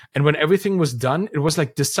 2019. And when everything was done, it was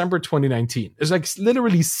like December 2019. It was like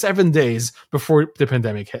literally 7 days before the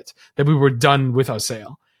pandemic hit that we were done with our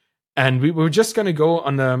sale. And we were just going to go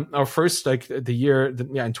on our first, like the year, in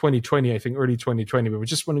 2020, I think early 2020, we were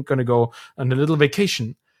just going to go on a little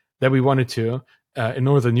vacation that we wanted to in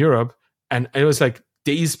Northern Europe. And it was like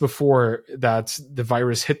days before that the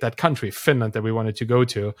virus hit that country, Finland, that we wanted to go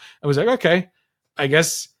to. I was like, okay, I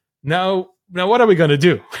guess now now what are we going to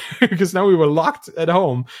do? Because now we were locked at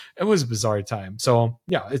home. It was a bizarre time. So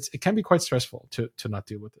yeah, it can be quite stressful to not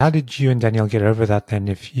deal with this. How did you and Danielle get over that then?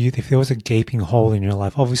 If there was a gaping hole in your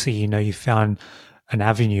life, obviously, you found an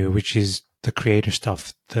avenue, which is the creator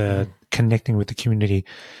stuff, the connecting with the community.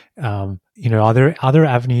 Are there other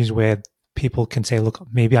avenues where people can say, look,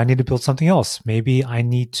 maybe I need to build something else. Maybe I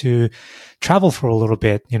need to travel for a little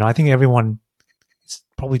bit. I think everyone is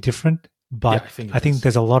probably different, but I think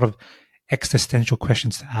there's a lot of existential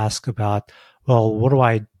questions to ask about, well, what do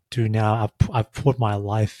I do now? I've put my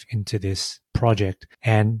life into this project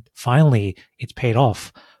and finally it's paid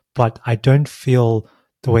off, but I don't feel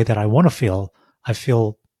the way that I want to feel. I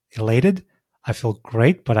feel elated. I feel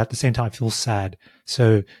great, but at the same time, I feel sad.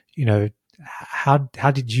 So, how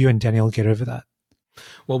did you and Danielle get over that?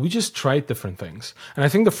 Well, we just tried different things. And I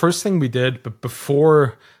think the first thing we did, but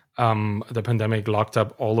before the pandemic locked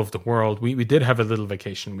up all of the world, we did have a little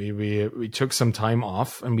vacation. We took some time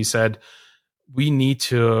off and we said, we need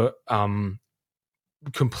to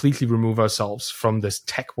completely remove ourselves from this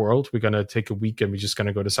tech world. We're going to take a week and we're just going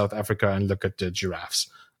to go to South Africa and look at the giraffes.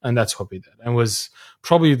 And that's what we did. And it was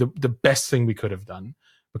probably the best thing we could have done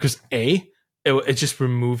because it just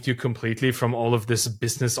removed you completely from all of this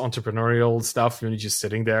business entrepreneurial stuff. You're just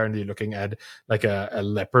sitting there and you're looking at like a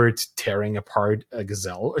leopard tearing apart a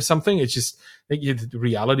gazelle or something. It's just like the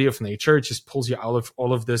reality of nature. It just pulls you out of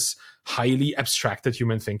all of this highly abstracted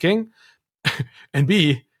human thinking. And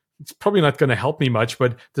B, it's probably not going to help me much,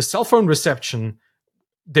 but the cell phone reception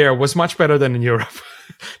there was much better than in Europe.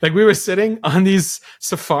 Like we were sitting on these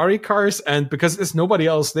safari cars and because there's nobody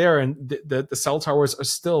else there and the cell towers are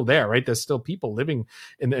still there, right? There's still people living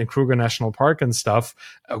in Kruger National Park and stuff.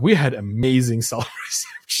 We had amazing cell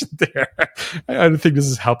reception there. I don't think this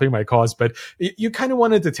is helping my cause, but you kind of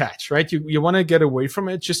want to detach, right? You want to get away from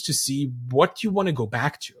it just to see what you want to go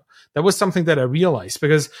back to. That was something that I realized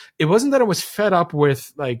because it wasn't that I was fed up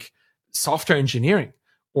with like software engineering.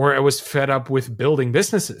 Or I was fed up with building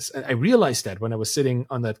businesses. And I realized that when I was sitting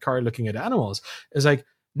on that car looking at animals, it's like,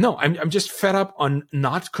 no, I'm just fed up on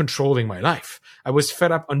not controlling my life. I was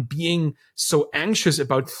fed up on being so anxious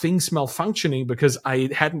about things malfunctioning because I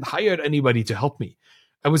hadn't hired anybody to help me.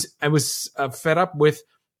 I was fed up with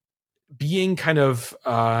being kind of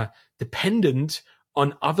dependent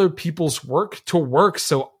on other people's work to work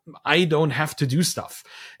so I don't have to do stuff.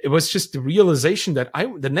 It was just the realization that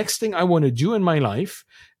the next thing I want to do in my life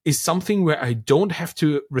is something where I don't have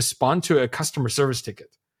to respond to a customer service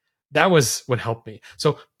ticket. That was what helped me.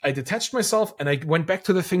 So I detached myself and I went back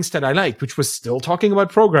to the things that I liked, which was still talking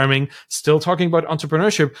about programming, still talking about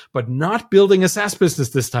entrepreneurship, but not building a SaaS business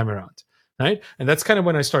this time around. Right. And that's kind of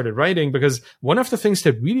when I started writing, because one of the things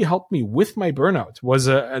that really helped me with my burnout was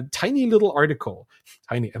a tiny little article.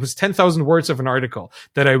 It was 10,000 words of an article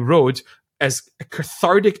that I wrote as a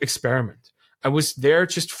cathartic experiment. I was there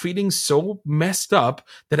just feeling so messed up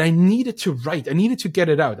that I needed to write. I needed to get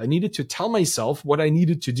it out. I needed to tell myself what I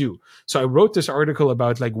needed to do. So I wrote this article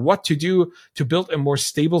about like what to do to build a more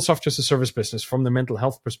stable software as a service business from the mental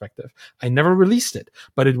health perspective. I never released it,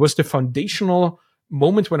 but it was the foundational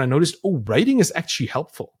moment when I noticed, writing is actually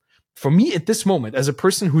helpful. For me at this moment, as a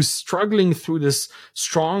person who's struggling through this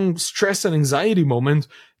strong stress and anxiety moment,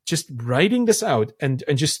 just writing this out and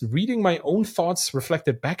just reading my own thoughts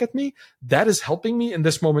reflected back at me, that is helping me in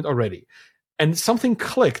this moment already. And something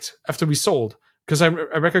clicked after we sold because I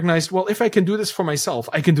recognized, well, if I can do this for myself,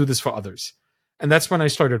 I can do this for others. And that's when I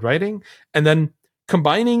started writing. And then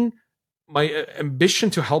combining my ambition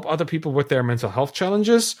to help other people with their mental health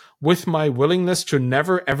challenges with my willingness to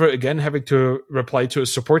never, ever again having to reply to a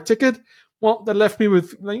support ticket. Well, that left me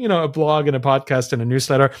with, a blog and a podcast and a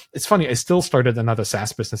newsletter. It's funny. I still started another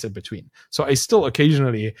SaaS business in between. So I still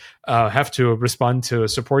occasionally have to respond to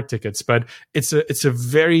support tickets, but it's a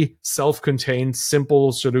very self-contained,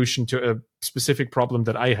 simple solution to a specific problem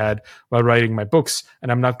that I had while writing my books.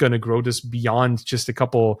 And I'm not going to grow this beyond just a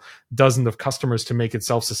couple dozen of customers to make it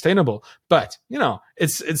self-sustainable. But,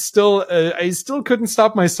 it's still, I still couldn't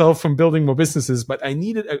stop myself from building more businesses, but I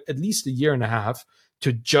needed at least a year and a half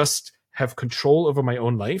to just have control over my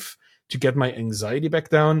own life, to get my anxiety back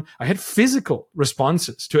down. I had physical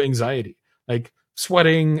responses to anxiety, like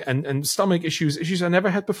sweating and stomach issues I never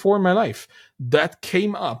had before in my life. That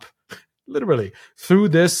came up literally through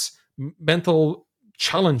this mental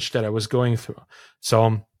challenge that I was going through.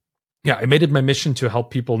 So yeah, I made it my mission to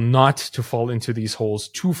help people not to fall into these holes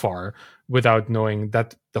too far without knowing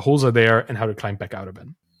that the holes are there and how to climb back out of it.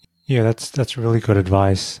 Yeah, that's really good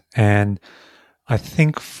advice. And I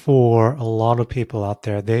think for a lot of people out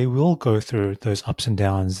there, they will go through those ups and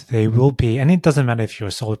downs. They will be, and it doesn't matter if you're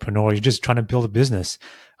a solopreneur, you're just trying to build a business.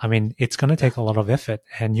 I mean, it's going to Yeah. take a lot of effort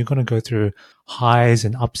and you're going to go through highs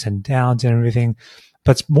and ups and downs and everything.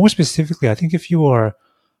 But more specifically, I think if you are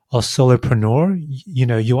a solopreneur,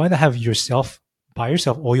 you either have yourself by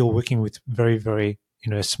yourself or you're working with very, very,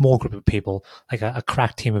 a small group of people, like a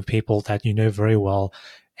crack team of people that you know very well.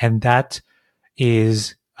 And that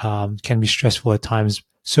is can be stressful at times.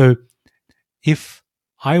 So if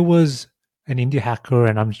I was an indie hacker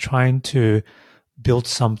and I'm trying to build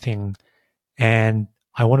something and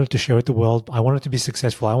I wanted to share with the world, I want it to be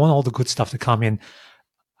successful, I want all the good stuff to come in,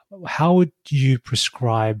 how would you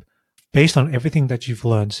prescribe, based on everything that you've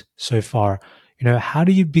learned so far, how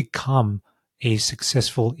do you become a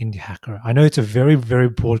successful indie hacker? I know it's a very, very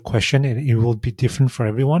broad question and it will be different for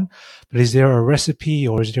everyone, but is there a recipe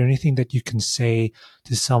or is there anything that you can say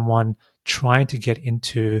to someone trying to get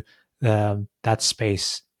into that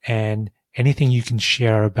space, and anything you can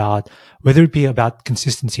share about, whether it be about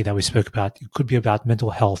consistency that we spoke about, it could be about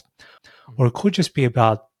mental health, or it could just be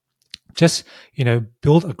about just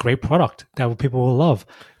build a great product that people will love.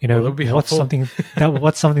 Well, that would be What's helpful.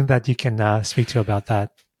 something that you can speak to about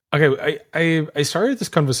that? Okay, I started this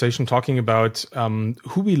conversation talking about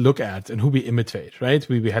who we look at and who we imitate, right?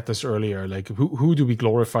 We had this earlier, like who do we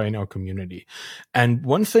glorify in our community? And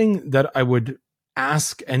one thing that I would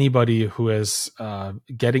ask anybody who is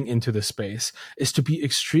getting into the space is to be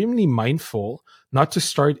extremely mindful not to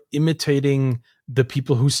start imitating the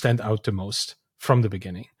people who stand out the most from the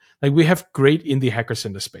beginning. Like we have great indie hackers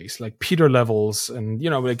in the space, like Peter Levels and,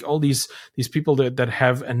 like all these people that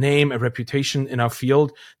have a name, a reputation in our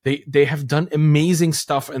field. They have done amazing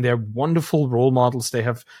stuff and they're wonderful role models. They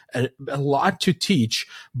have a lot to teach,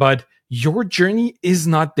 but your journey is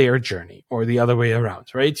not their journey or the other way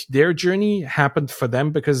around, right? Their journey happened for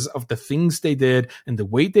them because of the things they did and the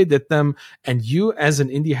way they did them. And you as an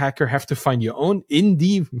indie hacker have to find your own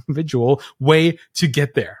individual way to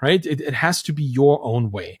get there, right? It has to be your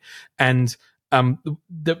own way. And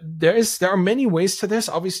there are many ways to this.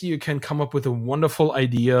 Obviously, you can come up with a wonderful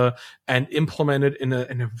idea and implement it in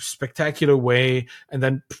a spectacular way, and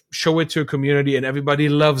then show it to a community, and everybody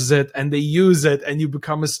loves it, and they use it, and you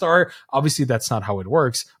become a star. Obviously, that's not how it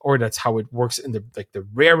works, or that's how it works in the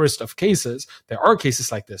rarest of cases. There are cases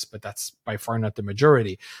like this, but that's by far not the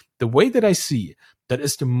majority. The way that I see that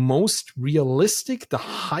is the most realistic, the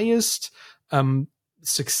highest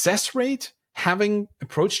success rate having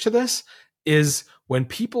approach to this is when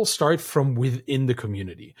people start from within the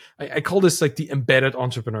community. I call this like the embedded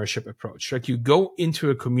entrepreneurship approach. Like you go into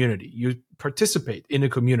a community, you participate in a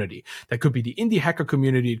community. That could be the indie hacker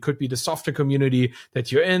community. It could be the software community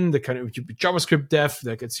that you're in, the kind of JavaScript dev,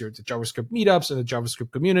 like it's the JavaScript meetups and the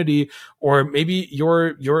JavaScript community. Or maybe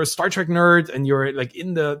you're a Star Trek nerd and you're like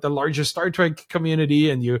in the larger Star Trek community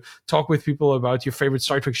and you talk with people about your favorite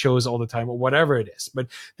Star Trek shows all the time or whatever it is. But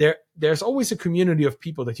there's always a community of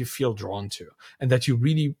people that you feel drawn to and that you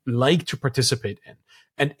really like to participate in.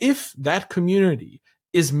 And if that community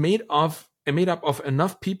is made up of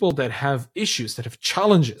enough people that have issues, that have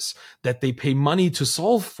challenges, that they pay money to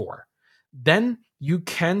solve for, then you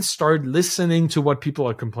can start listening to what people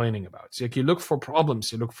are complaining about. So like you look for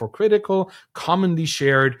problems, you look for critical, commonly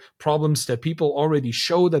shared problems that people already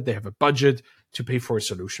show that they have a budget to pay for a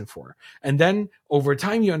solution for. And then over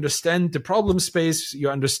time, you understand the problem space. You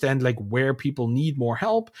understand like where people need more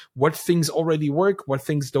help, what things already work, what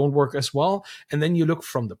things don't work as well. And then you look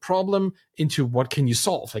from the problem into what can you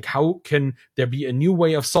solve? Like how can there be a new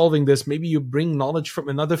way of solving this? Maybe you bring knowledge from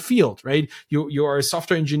another field, right? You are a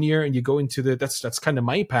software engineer and you go into that's kind of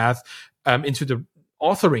my path, into the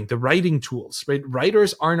authoring, the writing tools, right?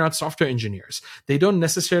 Writers are not software engineers. They don't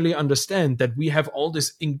necessarily understand that we have all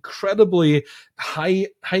this incredibly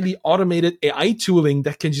highly automated AI tooling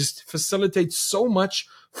that can just facilitate so much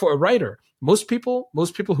for a writer. Most people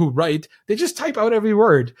who write, they just type out every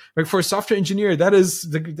word. Like for a software engineer, that is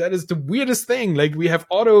the weirdest thing. Like we have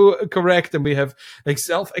autocorrect and we have like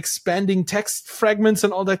self-expanding text fragments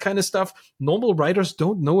and all that kind of stuff. Normal writers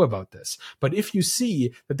don't know about this. But if you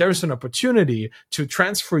see that there is an opportunity to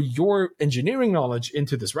transfer your engineering knowledge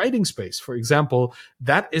into this writing space, for example,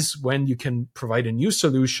 that is when you can provide a new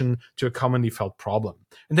solution to a commonly felt problem.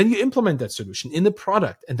 And then you implement that solution in the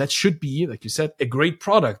product. And that should be, like you said, a great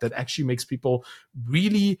product that actually makes people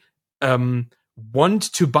really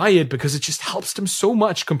want to buy it because it just helps them so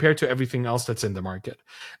much compared to everything else that's in the market.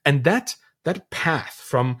 And that path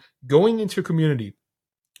from going into a community,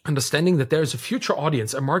 understanding that there is a future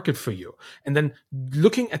audience, a market for you, and then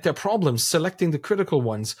looking at their problems, selecting the critical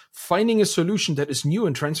ones, finding a solution that is new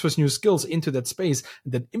and transfers new skills into that space,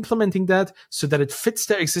 and then implementing that so that it fits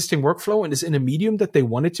their existing workflow and is in a medium that they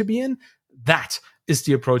want it to be in. That is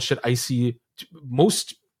the approach that I see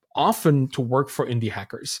most often to work for indie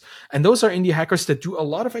hackers. And those are indie hackers that do a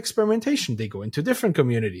lot of experimentation. They go into different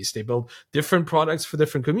communities. They build different products for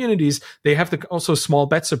different communities. They have the also small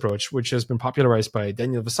bets approach, which has been popularized by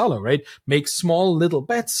Daniel Vassallo, right? Make small little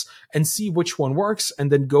bets and see which one works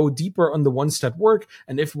and then go deeper on the ones that work.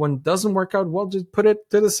 And if one doesn't work out, well, just put it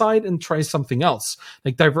to the side and try something else.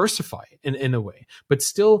 Like diversify in a way, but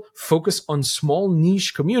still focus on small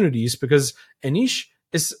niche communities, because a niche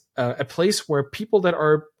is a place where people that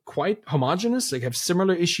are quite homogenous, they have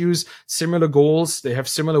similar issues, similar goals, they have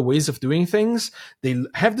similar ways of doing things, they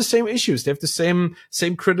have the same issues, they have the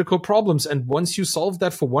same critical problems. And once you solve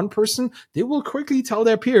that for one person, they will quickly tell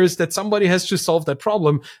their peers that somebody has to solve that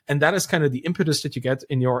problem. And that is kind of the impetus that you get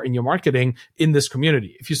in your marketing in this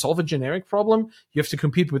community. If you solve a generic problem, you have to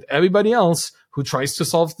compete with everybody else who tries to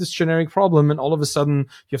solve this generic problem. And all of a sudden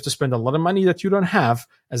you have to spend a lot of money that you don't have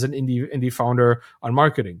as an indie founder on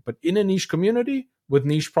marketing. But in a niche community with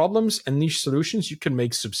niche problems and niche solutions, you can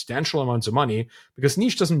make substantial amounts of money, because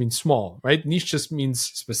niche doesn't mean small, right? Niche just means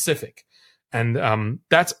specific. And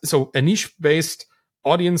that's so a niche based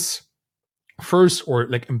audience first, or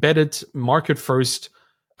like embedded market first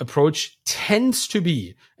approach tends to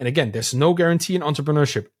be, and again, there's no guarantee in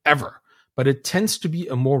entrepreneurship ever, but it tends to be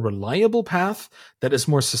a more reliable path that is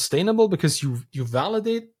more sustainable, because you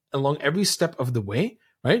validate along every step of the way,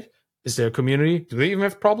 right? Is there a community? Do they even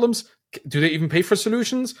have problems? Do they even pay for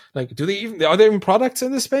solutions? Like, are there even products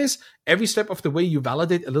in this space? Every step of the way, you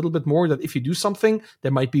validate a little bit more that if you do something,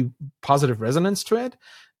 there might be positive resonance to it.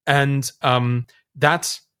 And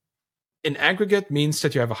that in aggregate means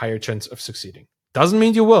that you have a higher chance of succeeding. Doesn't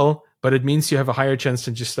mean you will, but it means you have a higher chance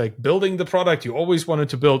than just like building the product you always wanted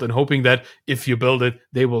to build and hoping that if you build it,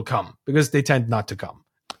 they will come, because they tend not to come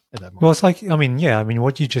at that moment. Well, it's like,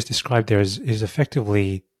 what you just described there is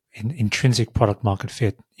effectively an intrinsic product market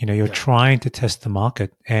fit. You're trying to test the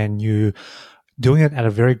market, and you doing it at a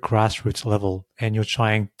very grassroots level, and you're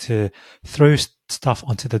trying to throw stuff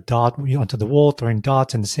onto the wall, throwing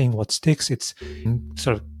darts and seeing what sticks. It's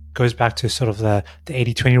sort of goes back to sort of the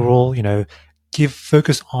 80-20 rule,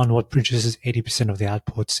 focus on what produces 80% of the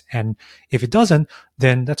outputs. And if it doesn't,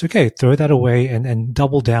 then that's okay. Throw that away and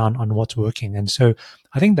double down on what's working. And so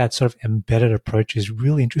I think that sort of embedded approach is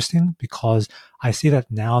really interesting, because I see that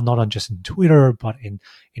now, not on just in Twitter, but in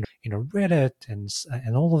Reddit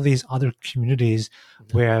and all of these other communities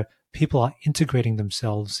where people are integrating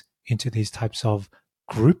themselves into these types of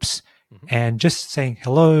groups. And just saying,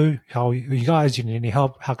 hello, how are you guys? Do you need any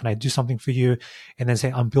help? How can I do something for you? And then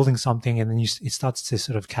say, I'm building something. And then it starts to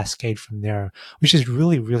sort of cascade from there, which is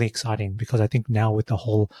really, really exciting, because I think now with the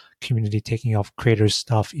whole community taking off, creators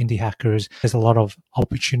stuff, indie hackers, there's a lot of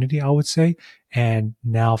opportunity, I would say. And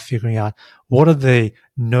now figuring out what are the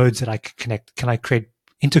nodes that I can connect? Can I create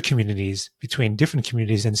intercommunities between different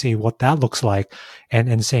communities and see what that looks like,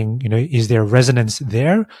 and saying, is there resonance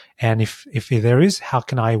there? And if there is, how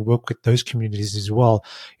can I work with those communities as well?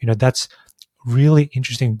 That's really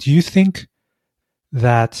interesting. Do you think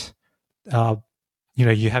that,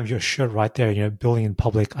 you have your shirt right there, building in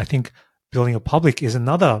public? I think building in public is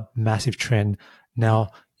another massive trend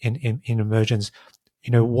now in emergence.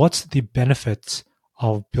 What's the benefits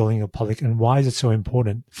of building a public, and why is it so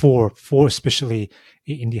important for especially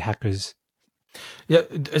indie hackers? Yeah,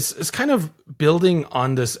 it's kind of building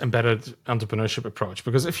on this embedded entrepreneurship approach,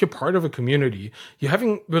 because if you're part of a community, you're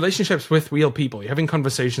having relationships with real people, you're having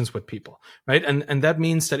conversations with people, right? And that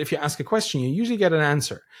means that if you ask a question, you usually get an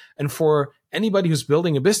answer. And for anybody who's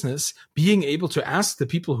building a business, being able to ask the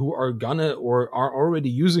people who are gonna or are already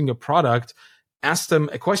using a product, ask them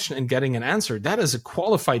a question and getting an answer, that is a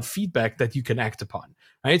qualified feedback that you can act upon,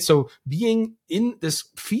 right? So being in this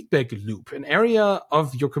feedback loop, an area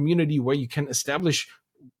of your community where you can establish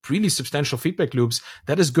really substantial feedback loops,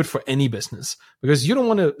 that is good for any business, because you don't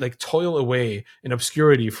want to like toil away in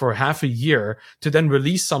obscurity for half a year to then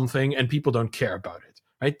release something and people don't care about it.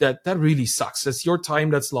 Right? That really sucks. That's your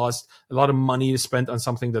time that's lost, a lot of money is spent on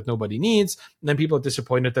something that nobody needs. And then people are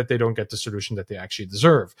disappointed that they don't get the solution that they actually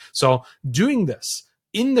deserve. So doing this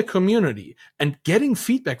in the community and getting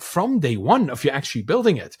feedback from day one of you actually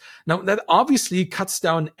building it. Now that obviously cuts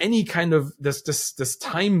down any kind of this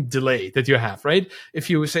time delay that you have, right? If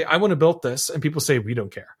you say, I want to build this, and people say, we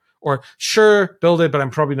don't care. Or sure, build it, but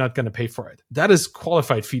I'm probably not going to pay for it. That is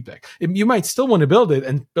qualified feedback. You might still want to build it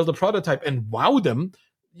and build a prototype and wow them,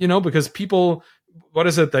 because people what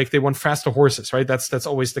is it, like they want faster horses, right? That's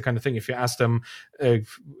always the kind of thing. If you ask them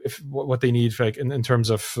if what they need, like in terms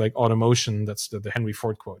of like automotion, that's the Henry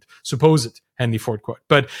Ford quote, supposed Henry Ford quote.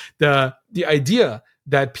 But the idea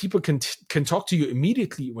that people can talk to you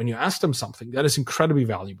immediately when you ask them something, that is incredibly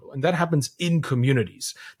valuable. And that happens in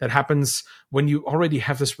communities. That happens when you already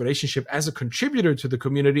have this relationship as a contributor to the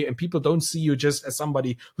community, and people don't see you just as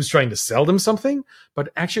somebody who's trying to sell them something, but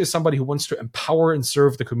actually as somebody who wants to empower and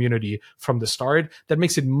serve the community from the start. That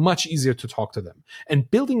makes it much easier to talk to them. And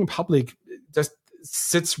building in public just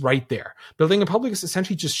sits right there. Building in public is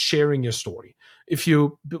essentially just sharing your story. If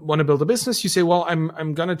you want to build a business, you say, well,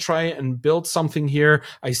 I'm going to try and build something here.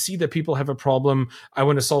 I see that people have a problem. I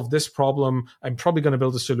want to solve this problem. I'm probably going to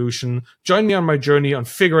build a solution. Join me on my journey on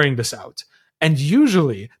figuring this out. And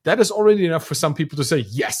usually that is already enough for some people to say,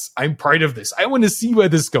 yes, I'm part of this. I want to see where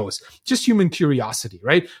this goes. Just human curiosity,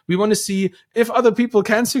 right? We want to see if other people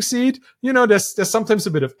can succeed. There's sometimes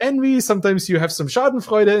a bit of envy. Sometimes you have some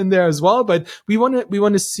Schadenfreude in there as well. But we want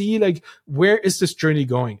to see, like, where is this journey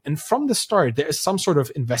going? And from the start, there is some sort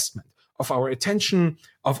of investment of our attention,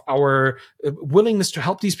 of our willingness to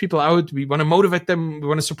help these people out. We want to motivate them. We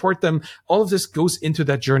want to support them. All of this goes into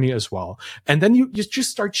that journey as well. And then you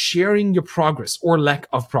just start sharing your progress or lack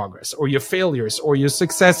of progress, or your failures or your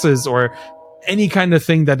successes, or any kind of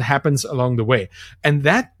thing that happens along the way. And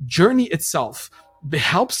that journey itself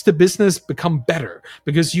helps the business become better,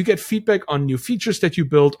 because you get feedback on new features that you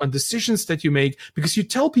build, on decisions that you make, because you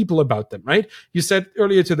tell people about them, right? You said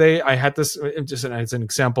earlier today, I had this just as an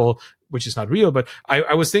example, which is not real, but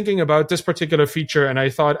I was thinking about this particular feature, and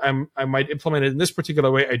I thought I might implement it in this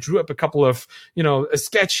particular way. I drew up a couple of, a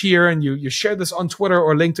sketch here, and you share this on Twitter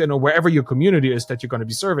or LinkedIn or wherever your community is that you're going to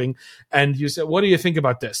be serving. And you said, what do you think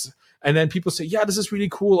about this? And then people say, yeah, this is really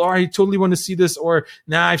cool. Or I totally want to see this. Or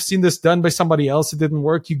nah, I've seen this done by somebody else. It didn't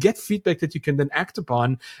work. You get feedback that you can then act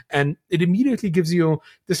upon. And it immediately gives you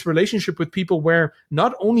this relationship with people where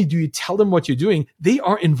not only do you tell them what you're doing, they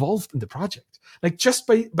are involved in the project. Like, just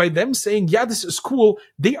by them saying, yeah, this is cool,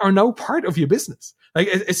 they are now part of your business. Like,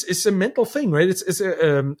 it's a mental thing, right? It's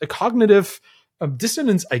a cognitive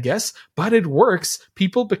dissonance, I guess, but it works.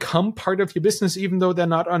 People become part of your business, even though they're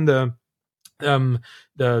not on in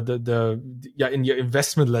your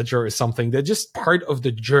investment ledger or something. They're just part of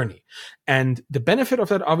the journey. And the benefit of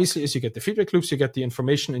that, obviously, is you get the feedback loops, you get the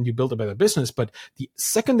information, and you build a better business. But the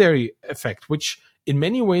secondary effect, which in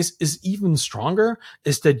many ways is even stronger,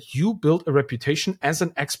 is that you build a reputation as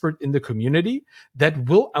an expert in the community that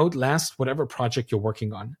will outlast whatever project you're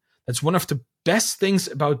working on. That's one of the best things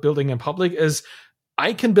about building in public. Is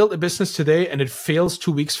I can build a business today and it fails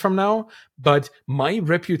 2 weeks from now, but my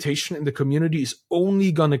reputation in the community is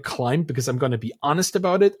only going to climb because I'm going to be honest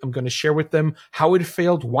about it. I'm going to share with them how it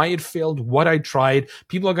failed, why it failed, what I tried.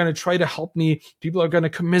 People are going to try to help me. People are going to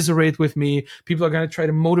commiserate with me. People are going to try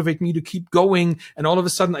to motivate me to keep going. And all of a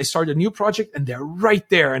sudden I start a new project and they're right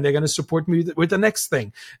there, and they're going to support me with the next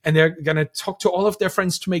thing. And they're going to talk to all of their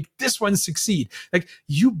friends to make this one succeed. Like,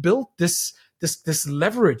 you built this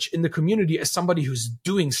leverage in the community as somebody who's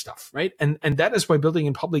doing stuff, right? And that is why building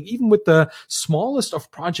in public, even with the smallest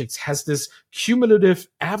of projects, has this cumulative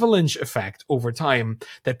avalanche effect over time,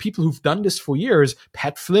 that people who've done this for years,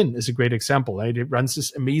 Pat Flynn is a great example, right? It runs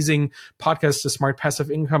this amazing podcast, the Smart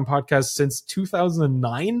Passive Income podcast, since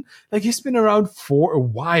 2009. Like, he's been around for a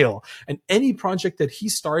while, and any project that he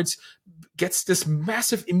starts gets this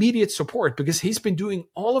massive immediate support because he's been doing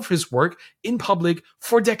all of his work in public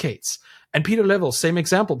for decades. And Peter Levels, same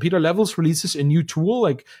example. Peter Levels releases a new tool.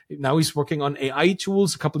 Like, now he's working on AI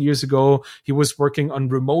tools. A couple of years ago, he was working on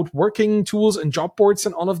remote working tools and job boards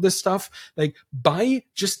and all of this stuff. Like, by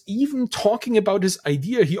just even talking about his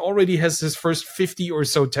idea, he already has his first 50 or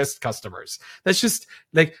so test customers. That's just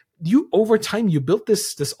like, over time, you build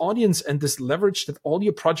this audience and this leverage that all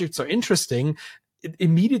your projects are interesting.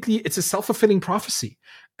 Immediately, it's a self-fulfilling prophecy.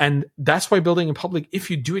 And that's why building in public, if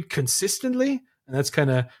you do it consistently, and that's kind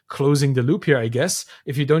of closing the loop here, I guess,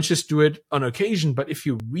 if you don't just do it on occasion, but if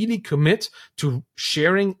you really commit to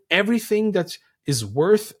sharing everything that is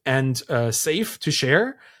worth and safe to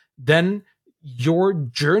share, then your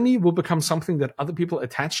journey will become something that other people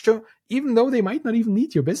attach to, even though they might not even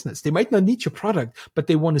need your business. They might not need your product, but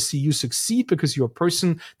they want to see you succeed because you're a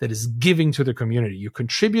person that is giving to the community. You're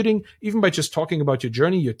contributing, even by just talking about your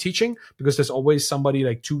journey. You're teaching, because there's always somebody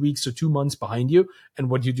like 2 weeks or 2 months behind you. And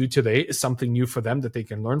what you do today is something new for them that they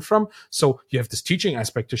can learn from. So you have this teaching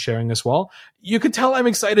aspect to sharing as well. You can tell I'm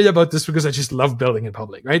excited about this because I just love building in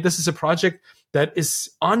public, right? This is a project that is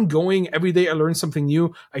ongoing. Every day I learn something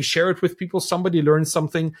new. I share it with people. Somebody learns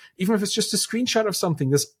something, even if it's just a screenshot of something.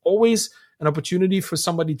 There's always an opportunity for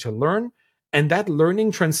somebody to learn. And that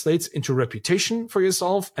learning translates into reputation for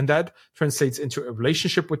yourself, and that translates into a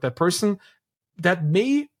relationship with that person that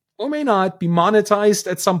may or may not be monetized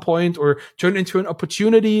at some point or turn into an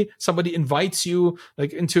opportunity. Somebody invites you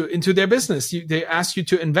like into their business. They ask you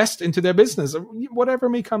to invest into their business, or whatever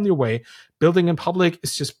may come your way. Building in public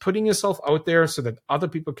is just putting yourself out there so that other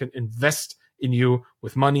people can invest in you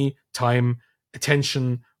with money, time,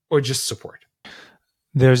 attention, or just support.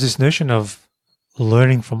 There's this notion of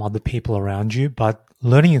learning from other people around you, but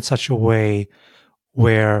learning in such a way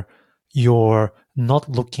where you're not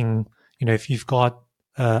looking, if you've got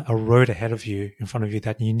a road ahead of you, in front of you,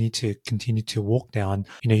 that you need to continue to walk down,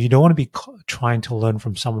 you don't want to be trying to learn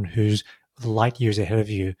from someone who's light years ahead of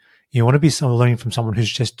you. You want to be learning from someone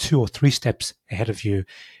who's just 2 or 3 steps ahead of you.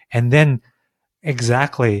 And then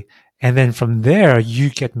exactly. And then from there, you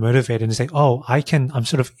get motivated and say, oh, I'm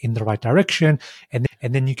sort of in the right direction. And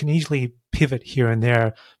then you can easily pivot here and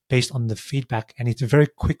there based on the feedback. And it's a very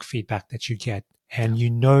quick feedback that you get. And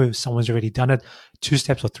someone's already done it 2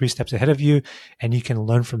 steps or 3 steps ahead of you, and you can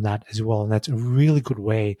learn from that as well. And that's a really good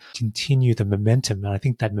way to continue the momentum. And I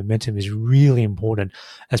think that momentum is really important,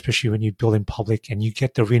 especially when you build in public and you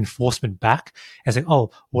get the reinforcement back and say,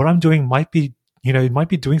 oh, what I'm doing might be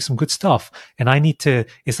doing some good stuff. And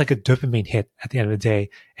it's like a dopamine hit at the end of the day.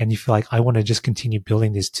 And you feel like I want to just continue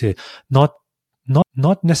building this to not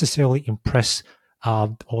necessarily impress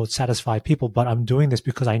or satisfy people, but I'm doing this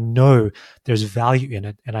because I know there's value in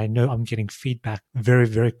it, and I know I'm getting feedback, very,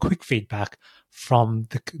 very quick feedback from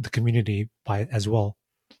the community as well.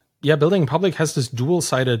 Yeah, building in public has this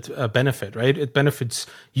dual-sided benefit, right? It benefits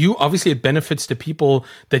you. Obviously, it benefits the people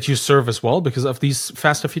that you serve as well because of these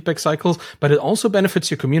faster feedback cycles, but it also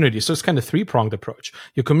benefits your community. So it's kind of 3-pronged approach.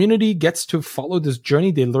 Your community gets to follow this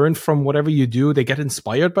journey. They learn from whatever you do. They get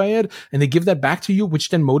inspired by it, and they give that back to you, which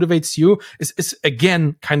then motivates you. It's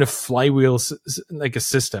again, kind of flywheels, like a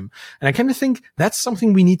system. And I kind of think that's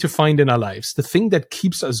something we need to find in our lives. The thing that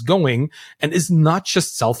keeps us going and is not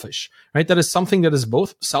just selfish, right? That is something that is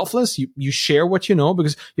both selfish. You share what you know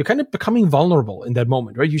because you're kind of becoming vulnerable in that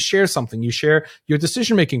moment, right? You share something, you share your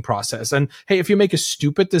decision-making process. And hey, if you make a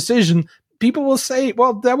stupid decision, people will say,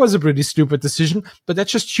 well, that was a pretty stupid decision, but that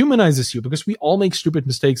just humanizes you because we all make stupid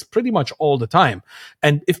mistakes pretty much all the time.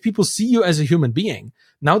 And if people see you as a human being,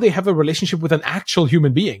 now they have a relationship with an actual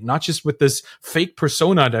human being, not just with this fake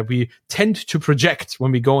persona that we tend to project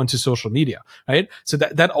when we go into social media, right? So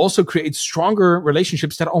that also creates stronger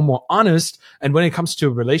relationships that are more honest. And when it comes to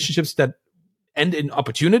relationships that end in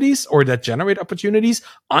opportunities or that generate opportunities,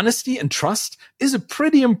 honesty and trust is a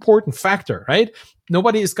pretty important factor, right?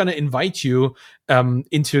 Nobody is going to invite you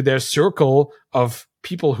into their circle of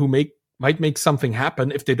people who might make something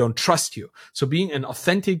happen if they don't trust you. So being an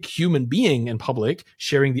authentic human being in public,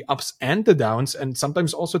 sharing the ups and the downs, and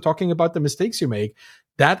sometimes also talking about the mistakes you make,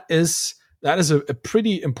 that is a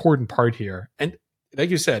pretty important part here. And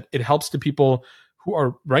like you said, it helps the people who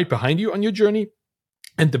are right behind you on your journey.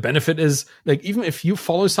 And the benefit is, like, even if you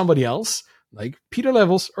follow somebody else, like Peter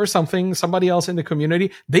Levels or somebody else in the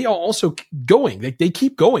community, they are also going. Like, they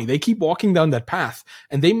keep going. They keep walking down that path.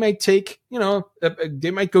 And they might take,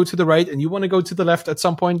 they might go to the right and you want to go to the left at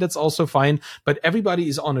some point. That's also fine. But everybody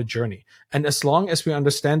is on a journey. And as long as we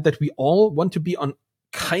understand that we all want to be on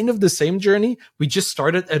kind of the same journey, we just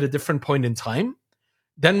started at a different point in time,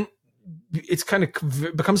 then it's kind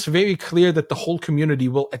of becomes very clear that the whole community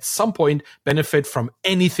will at some point benefit from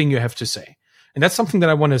anything you have to say. And that's something that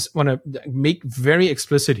I want to make very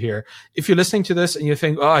explicit here. If you're listening to this and you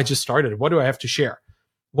think, oh, I just started, what do I have to share?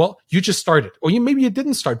 Well, you just started, or maybe you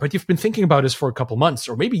didn't start, but you've been thinking about this for a couple months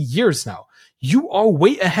or maybe years now. You are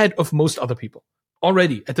way ahead of most other people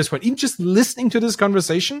already at this point. Even just listening to this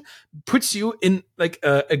conversation puts you in like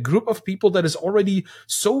a group of people that is already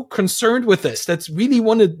so concerned with this, that's really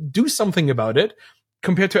want to do something about it,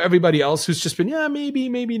 compared to everybody else who's just been, yeah,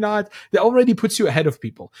 maybe not. That already puts you ahead of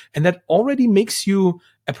people. And that already makes you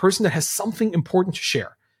a person that has something important to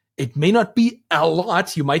share. It may not be a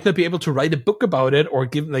lot. You might not be able to write a book about it or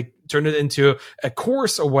turn it into a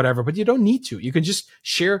course or whatever, but you don't need to. You can just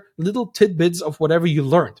share little tidbits of whatever you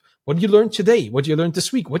learned. What you learned today, what you learned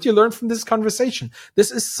this week, what you learned from this conversation. This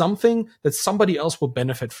is something that somebody else will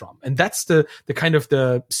benefit from. And that's the kind of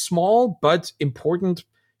the small but important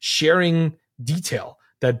sharing detail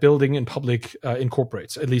that building in public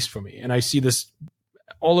incorporates, at least for me. And I see this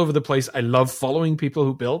all over the place. I love following people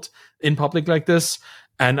who build in public like this.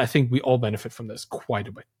 And I think we all benefit from this quite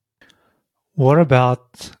a bit. What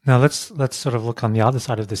about, now let's sort of look on the other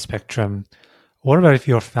side of the spectrum. What about if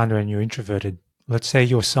you're a founder and you're introverted? Let's say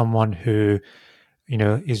you're someone who,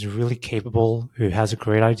 is really capable, who has a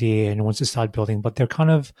great idea and wants to start building, but they're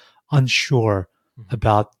kind of unsure Mhm.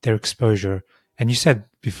 about their exposure. And you said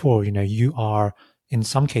before, you are in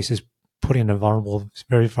some cases put in a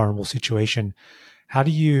very vulnerable situation. How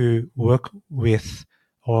do you work with,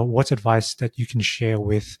 or what's advice that you can share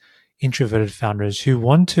with introverted founders who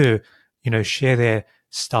want to, share their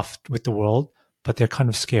stuff with the world, but they're kind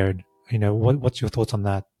of scared? What's your thoughts on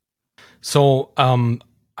that? So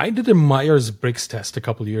I did a Myers-Briggs test a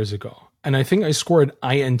couple years ago, and I think I scored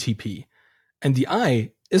INTP. And the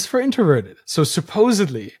I is for introverted. So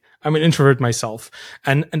supposedly I'm an introvert myself.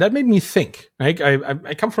 And that made me think, right?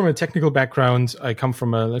 I come from a technical background. I come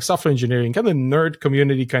from a software engineering kind of nerd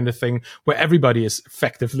community kind of thing where everybody is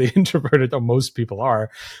effectively introverted, or most people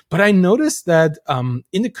are. But I noticed that,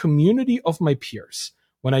 in the community of my peers,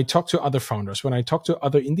 when I talk to other founders, when I talk to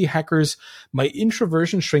other indie hackers, my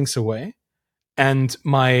introversion shrinks away, and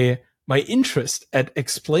my interest at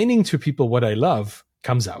explaining to people what I love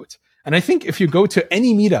comes out. And I think if you go to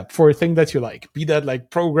any meetup for a thing that you like, be that like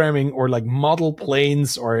programming or like model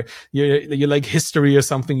planes, or you like history or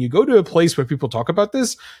something, you go to a place where people talk about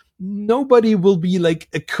this, nobody will be like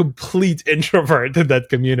a complete introvert in that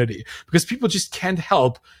community, because people just can't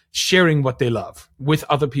help sharing what they love with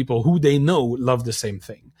other people who they know love the same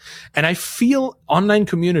thing. And I feel online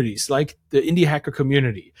communities like the indie hacker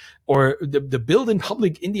community, or the build in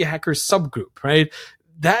public indie hacker subgroup, right?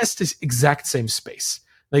 That's this exact same space.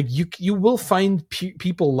 Like you will find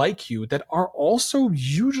people like you that are also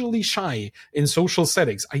usually shy in social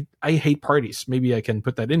settings. I hate parties. Maybe I can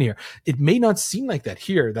put that in here. It may not seem like that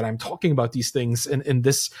here, that I'm talking about these things in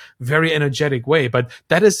this very energetic way, but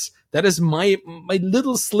that is my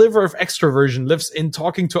little sliver of extroversion lives in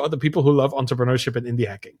talking to other people who love entrepreneurship and indie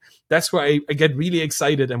hacking. That's where I get really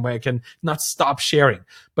excited and where I can not stop sharing.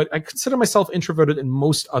 But I consider myself introverted in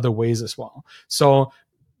most other ways as well. So,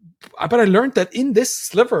 but I learned that in this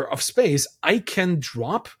sliver of space, I can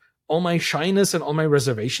drop all my shyness and all my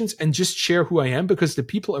reservations and just share who I am, because the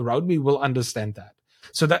people around me will understand that.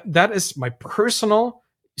 So that is my personal,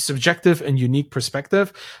 subjective, and unique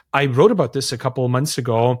perspective. I wrote about this a couple of months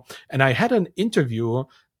ago, and I had an interview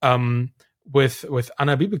with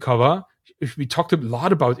Anna Bibikova. We talked a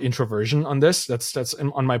lot about introversion on this. That's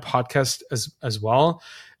on my podcast as well,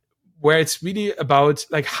 where it's really about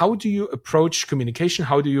like, how do you approach communication?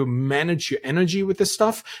 How do you manage your energy with this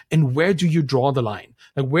stuff? And where do you draw the line?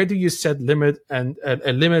 Like, where do you set limits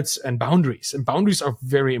and boundaries? And boundaries are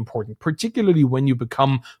very important, particularly when you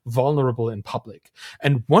become vulnerable in public.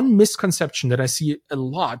 And one misconception that I see a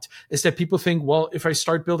lot is that people think, well, if I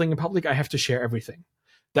start building in public, I have to share everything.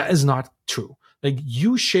 That is not true. Like,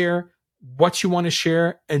 you share what you want to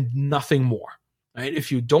share and nothing more. Right?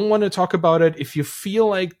 If you don't want to talk about it, if you feel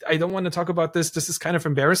like, I don't want to talk about this is kind of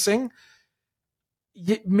embarrassing,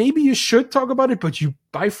 maybe you should talk about it, but you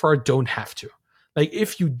by far don't have to. Like,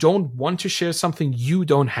 if you don't want to share something, you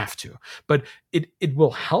don't have to. But it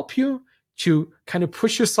will help you to kind of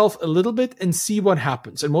push yourself a little bit and see what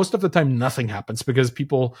happens. And most of the time, nothing happens, because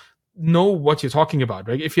people know what you're talking about,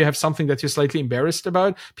 right? If you have something that you're slightly embarrassed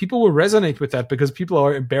about, people will resonate with that, because people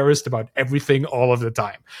are embarrassed about everything all of the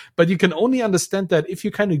time. But you can only understand that if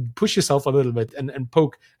you kind of push yourself a little bit and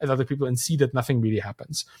poke at other people and see that nothing really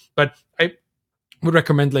happens. But I would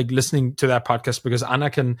recommend like listening to that podcast, because Anna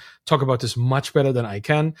can talk about this much better than I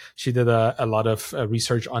can. She did a lot of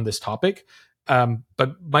research on this topic.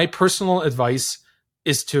 But my personal advice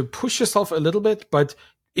is to push yourself a little bit, but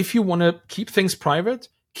if you want to keep things private,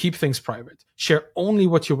 keep things private. Share only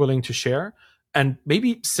what you're willing to share, and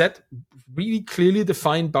maybe set really clearly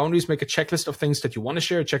defined boundaries. Make a checklist of things that you want to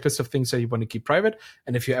share, a checklist of things that you want to keep private.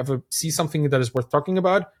 And if you ever see something that is worth talking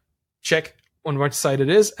about, check on which side it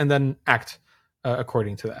is, and then act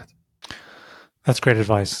according to that. That's great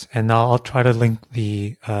advice. And I'll try to link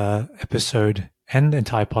the episode and the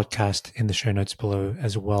entire podcast in the show notes below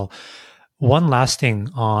as well. One last thing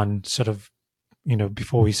on sort of,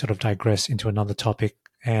 before we sort of digress into another topic,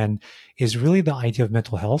 and is really the idea of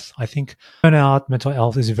mental health. I think burnout, mental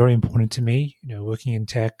health is very important to me. Working in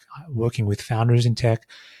tech, working with founders in tech,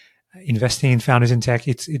 investing in founders in tech,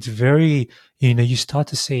 it's very, you start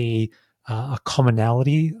to see a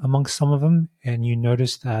commonality amongst some of them, and you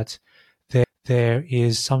notice that there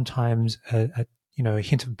is sometimes a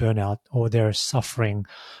hint of burnout, or they're suffering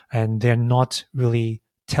and they're not really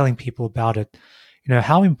telling people about it.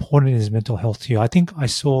 How important is mental health to you? I think I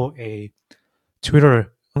saw a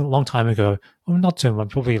Twitter a long time ago, well, not too much,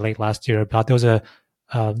 probably late last year, about there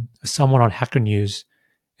was someone on Hacker News,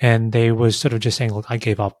 and they was sort of just saying, "Look, I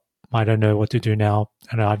gave up. I don't know what to do now,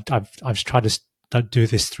 and I've tried to do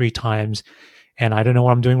this 3 times, and I don't know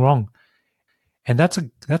what I'm doing wrong." And that's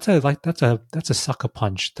a sucker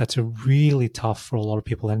punch. That's a really tough for a lot of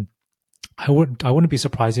people. And I wouldn't be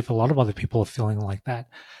surprised if a lot of other people are feeling like that.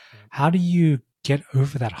 Yeah. How do you get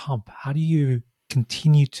over that hump? How do you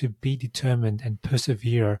continue to be determined and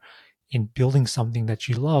persevere in building something that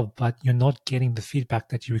you love, but you're not getting the feedback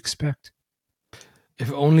that you expect?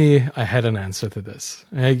 If only I had an answer to this.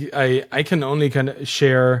 I can only kind of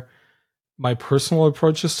share my personal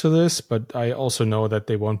approaches to this, but I also know that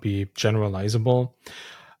they won't be generalizable.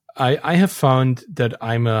 I have found that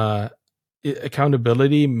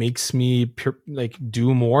accountability makes me like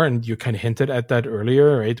do more, and you kind of hinted at that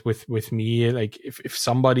earlier, right? With me, like if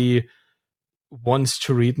somebody wants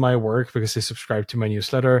to read my work because they subscribe to my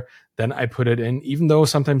newsletter, then I put it in, even though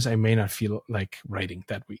sometimes I may not feel like writing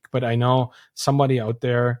that week. But I know somebody out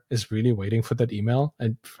there is really waiting for that email.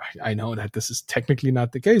 And I know that this is technically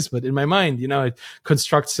not the case, but in my mind, it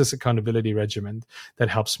constructs this accountability regimen that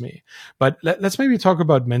helps me. But let's maybe talk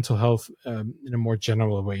about mental health in a more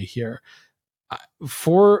general way here.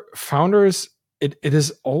 For founders, it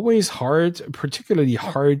is always hard, particularly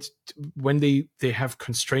hard when they have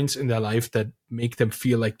constraints in their life that make them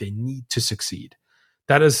feel like they need to succeed.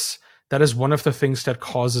 That is one of the things that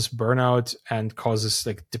causes burnout and causes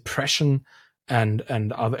like depression and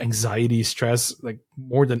other anxiety, stress, like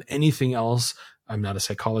more than anything else. I'm not a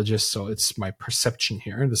psychologist, so it's my perception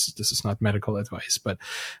here. This is not medical advice, but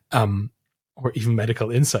or even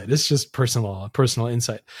medical insight. It's just personal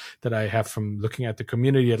insight that I have from looking at the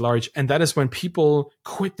community at large. And that is when people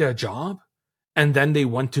quit their job and then they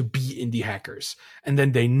want to be indie hackers and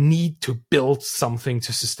then they need to build something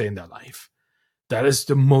to sustain their life. That is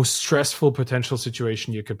the most stressful potential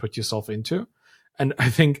situation you can put yourself into. And I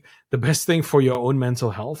think the best thing for your own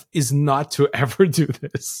mental health is not to ever do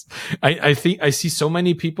this. I think I see so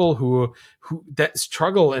many people who that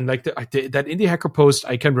struggle, and like that indie hacker post,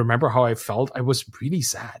 I can remember how I felt. I was really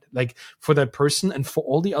sad, like for that person and for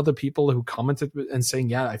all the other people who commented and saying,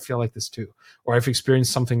 "Yeah, I feel like this too," or "I've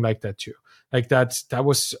experienced something like that too." Like that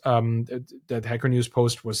was that Hacker News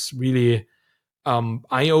post was really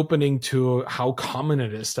eye-opening to how common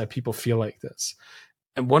it is that people feel like this.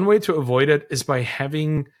 And one way to avoid it is by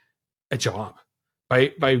having a job, by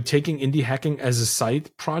taking indie hacking as a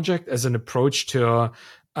side project, as an approach to,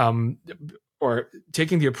 or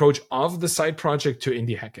taking the approach of the side project to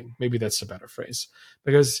indie hacking. Maybe that's a better phrase,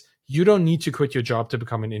 because you don't need to quit your job to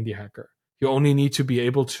become an indie hacker. You only need to be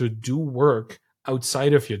able to do work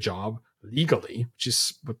outside of your job legally, which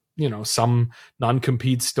is what some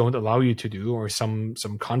non-competes don't allow you to do, or some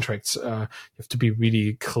contracts you have to be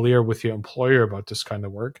really clear with your employer about this kind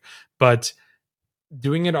of work. But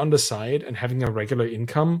doing it on the side and having a regular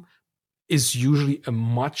income is usually a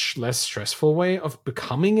much less stressful way of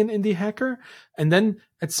becoming an indie hacker. And then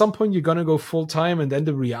at some point you're going to go full time, and then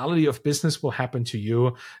the reality of business will happen to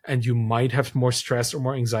you, and you might have more stress or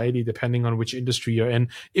more anxiety depending on which industry you're in.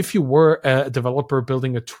 If you were a developer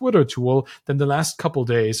building a Twitter tool, then the last couple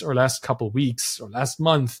days or last couple weeks or last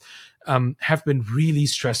month have been really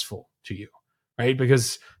stressful to you, right?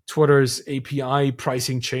 Because Twitter's API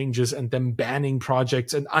pricing changes and them banning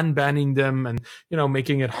projects and unbanning them and,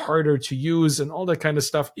 making it harder to use and all that kind of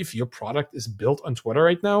stuff. If your product is built on Twitter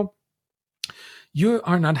right now, you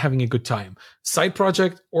are not having a good time. Side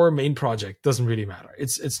project or main project doesn't really matter.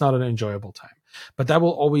 It's not an enjoyable time. But that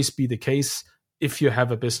will always be the case if you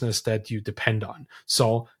have a business that you depend on.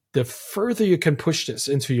 So the further you can push this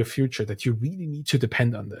into your future, that you really need to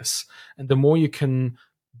depend on this, and the more you can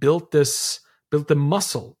build the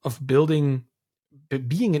muscle of being an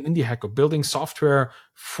indie hacker, building software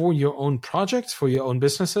for your own projects, for your own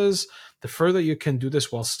businesses, the further you can do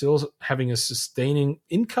this while still having a sustaining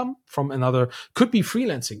income from another. Could be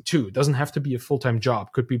freelancing too. It doesn't have to be a full-time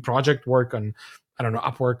job. Could be project work on, I don't know,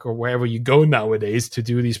 Upwork or wherever you go nowadays to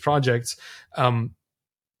do these projects.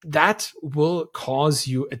 That will cause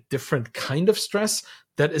you a different kind of stress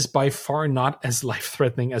that is by far not as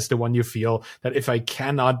life-threatening as the one you feel that if I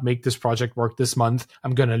cannot make this project work this month,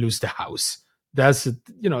 I'm going to lose the house. That's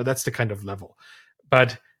the kind of level.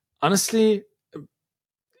 But honestly,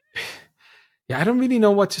 yeah, I don't really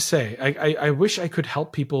know what to say. I wish I could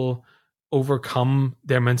help people overcome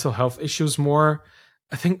their mental health issues more.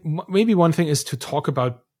 I think maybe one thing is to talk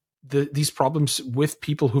about these problems with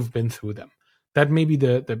people who've been through them. That may be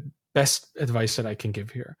the best advice that I can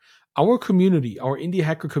give here. Our community, our indie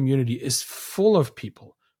hacker community, is full of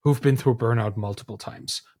people who've been through burnout multiple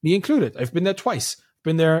times, me included. I've been there twice.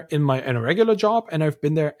 Been there in a regular job, and I've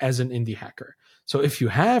been there as an indie hacker. So if you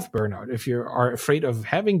have burnout, if you are afraid of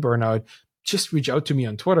having burnout, just reach out to me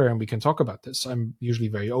on Twitter and we can talk about this. I'm usually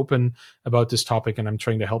very open about this topic, and I'm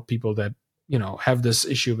trying to help people that have this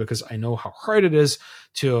issue because I know how hard it is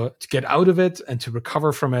to get out of it and to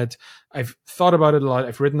recover from it. I've thought about it a lot.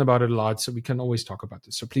 I've written about it a lot. So we can always talk about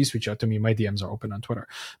this. So please reach out to me. My DMs are open on Twitter.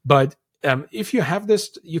 But if you have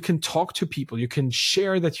this, you can talk to people. You can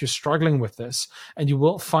share that you're struggling with this, and you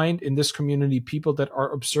will find in this community people that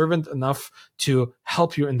are observant enough to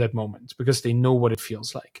help you in that moment because they know what it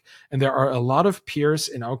feels like. And there are a lot of peers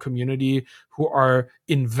in our community who are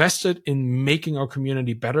invested in making our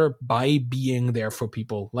community better by being there for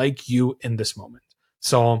people like you in this moment.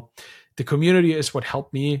 So the community is what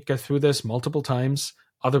helped me get through this multiple times,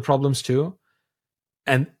 other problems too.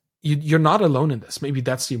 And you're not alone in this. Maybe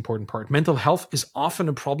that's the important part. Mental health is often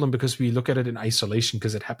a problem because we look at it in isolation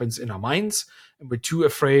because it happens in our minds and we're too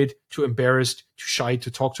afraid, too embarrassed, too shy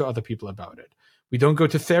to talk to other people about it. We don't go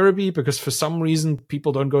to therapy because for some reason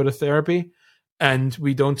people don't go to therapy, and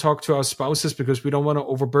we don't talk to our spouses because we don't want to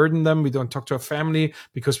overburden them. We don't talk to our family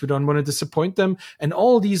because we don't want to disappoint them. And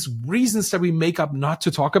all these reasons that we make up not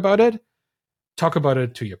to talk about it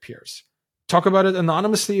to your peers. Talk about it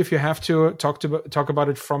anonymously if you have to. Talk about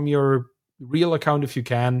it from your real account if you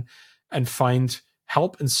can, and find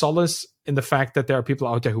help and solace in the fact that there are people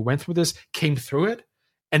out there who went through this, came through it,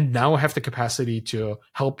 and now have the capacity to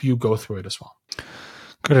help you go through it as well.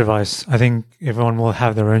 Good advice. I think everyone will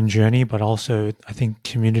have their own journey, but also I think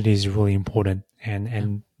community is really important,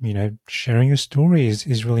 and sharing your story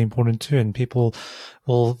is really important too. And people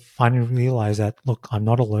will finally realize that, look, I'm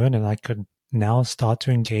not alone, and I could now start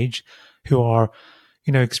to engage who are,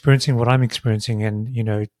 experiencing what I'm experiencing.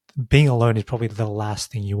 And, being alone is probably the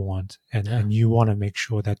last thing you want. And you want to make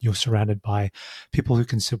sure that you're surrounded by people who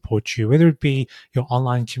can support you, whether it be your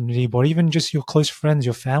online community, but even just your close friends,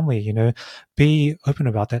 your family, be open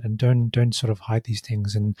about that and don't sort of hide these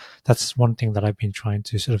things. And that's one thing that I've been trying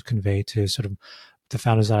to sort of convey to sort of the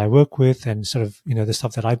founders that I work with, and sort of, the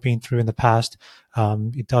stuff that I've been through in the past.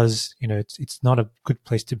 It does, it's not a good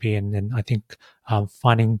place to be in. And I think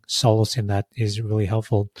finding solace in that is really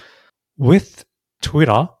helpful. With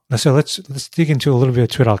Twitter, so let's dig into a little bit of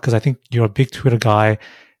Twitter, because I think you're a big Twitter guy,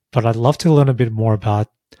 but I'd love to learn a bit more about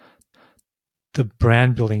the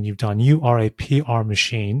brand building you've done. You are a PR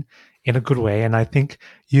machine in a good way, and I think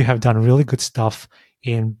you have done really good stuff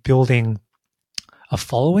in building a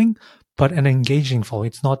following, but an engaging following.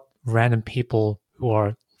 It's not random people who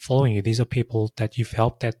are following you. These are people that you've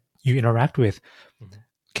helped, that you interact with. Mm-hmm.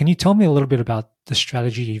 Can you tell me a little bit about the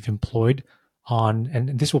strategy you've employed on,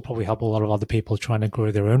 and this will probably help a lot of other people trying to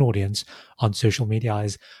grow their own audience on social media,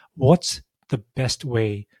 is what's the best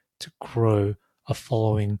way to grow a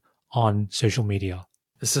following on social media?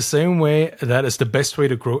 It's the same way that is the best way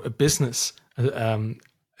to grow a business. And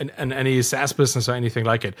any SaaS business or anything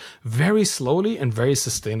like it, very slowly and very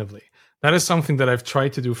sustainably. That is something that I've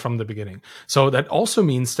tried to do from the beginning. So that also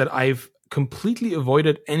means that I've completely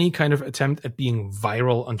avoided any kind of attempt at being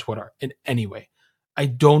viral on Twitter in any way. I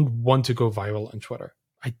don't want to go viral on Twitter.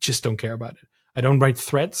 I just don't care about it. I don't write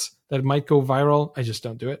threads that might go viral. I just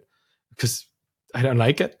don't do it because I don't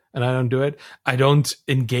like it and I don't do it. I don't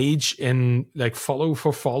engage in like follow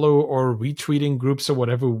for follow or retweeting groups or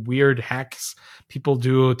whatever weird hacks people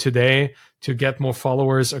do today to get more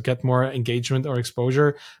followers or get more engagement or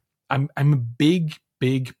exposure. I'm a big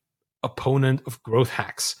opponent of growth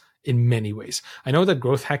hacks in many ways. I know that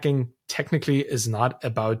growth hacking technically is not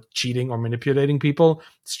about cheating or manipulating people.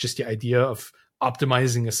 It's just the idea of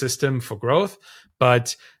optimizing a system for growth.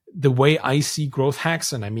 But the way I see growth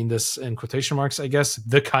hacks, and I mean this in quotation marks, I guess,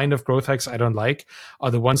 the kind of growth hacks I don't like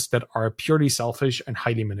are the ones that are purely selfish and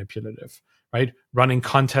highly manipulative, right? Running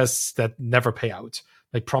contests that never pay out,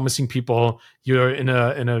 like promising people you're in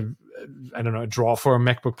a I don't know, a draw for a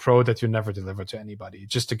MacBook Pro that you never deliver to anybody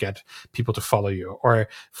just to get people to follow you, or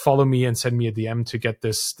follow me and send me a DM to get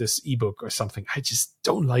this ebook or something. I just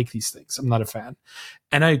don't like these things. I'm not a fan.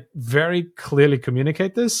 And I very clearly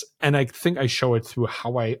communicate this. And I think I show it through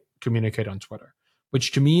how I communicate on Twitter,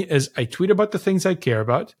 which to me is I tweet about the things I care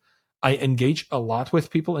about. I engage a lot with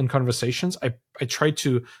people in conversations. I try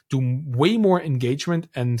to do way more engagement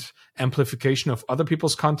and amplification of other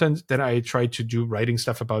people's content than I try to do writing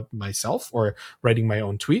stuff about myself or writing my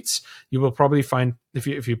own tweets. You will probably find if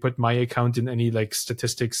you put my account in any like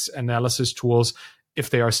statistics analysis tools, if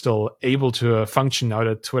they are still able to function now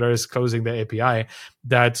that Twitter is closing the API,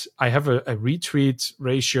 that I have a retweet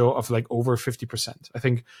ratio of like over 50%. I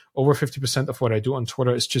think over 50% of what I do on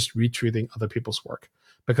Twitter is just retweeting other people's work.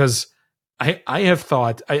 Because I have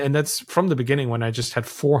thought, and that's from the beginning when I just had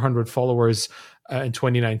 400 followers in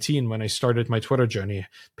 2019 when I started my Twitter journey,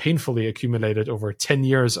 painfully accumulated over 10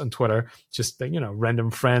 years on Twitter, just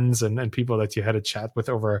random friends and people that you had a chat with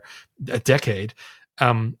over a decade.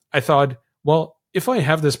 I thought, well, if I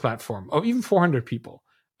have this platform of even 400 people,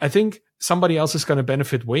 I think somebody else is going to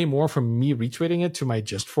benefit way more from me retweeting it to my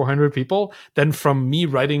just 400 people than from me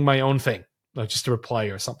writing my own thing, like just a reply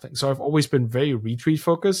or something. So I've always been very retweet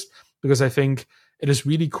focused because I think it is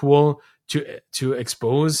really cool to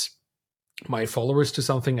expose my followers to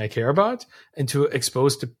something I care about and to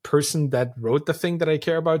expose the person that wrote the thing that I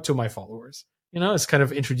care about to my followers. It's kind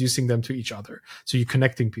of introducing them to each other. So you're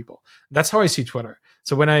connecting people. That's how I see Twitter.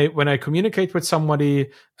 So when I communicate with somebody,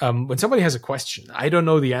 when somebody has a question, I don't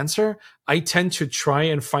know the answer, I tend to try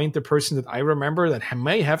and find the person that I remember that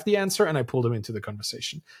may have the answer, and I pull them into the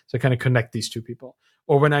conversation. So I kind of connect these two people.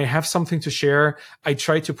 Or when I have something to share, I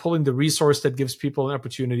try to pull in the resource that gives people an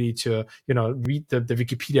opportunity to, read the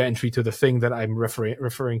Wikipedia entry to the thing that I'm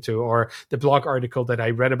referring to, or the blog article that I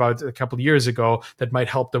read about a couple of years ago that might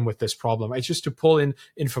help them with this problem. I just to pull in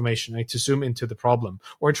information, to zoom into the problem,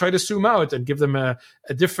 or try to zoom out and give them a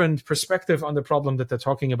different perspective on the problem that they're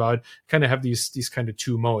talking about. Kind of have these kind of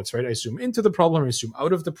two modes, right? I zoom into the problem, I zoom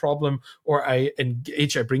out of the problem, or I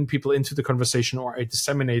engage, I bring people into the conversation, or I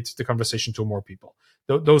disseminate the conversation to more people.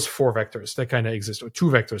 Those four vectors that kind of exist, or two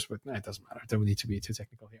vectors, but it doesn't matter. Don't need to be too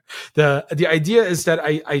technical here. The idea is that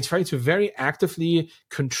I try to very actively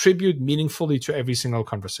contribute meaningfully to every single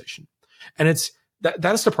conversation. And it's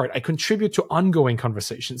that is the part. I contribute to ongoing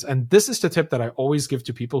conversations. And this is the tip that I always give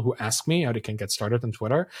to people who ask me how they can get started on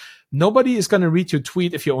Twitter. Nobody is going to read your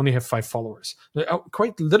tweet if you only have 5 followers.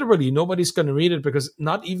 Quite literally, nobody's going to read it because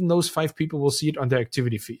not even those 5 people will see it on their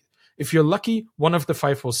activity feed. If you're lucky, one of the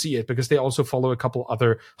 5 will see it because they also follow a couple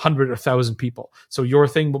other 100 or 1,000 people. So your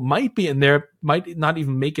thing might be in there, might not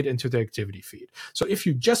even make it into the activity feed. So if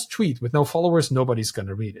you just tweet with no followers, nobody's going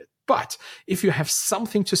to read it. But if you have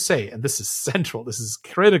something to say, and this is central, this is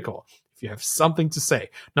critical, if you have something to say,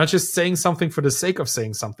 not just saying something for the sake of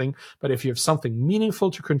saying something, but if you have something meaningful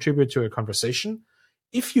to contribute to a conversation,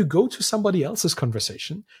 if you go to somebody else's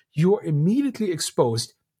conversation, you are immediately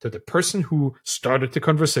exposed to the person who started the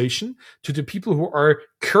conversation, to the people who are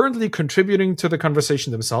currently contributing to the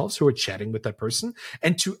conversation themselves, who are chatting with that person,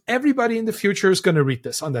 and to everybody in the future who's going to read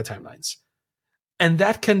this on their timelines. And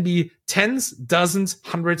that can be tens, dozens,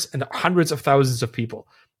 hundreds, and hundreds of thousands of people,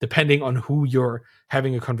 depending on who you're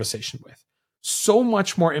having a conversation with. So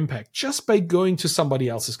much more impact just by going to somebody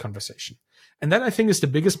else's conversation. And that, I think, is the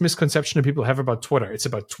biggest misconception that people have about Twitter. It's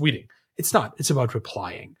about tweeting. It's not. It's about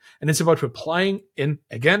replying. And it's about replying in,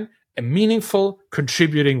 again, a meaningful,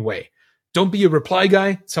 contributing way. Don't be a reply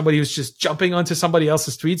guy, somebody who's just jumping onto somebody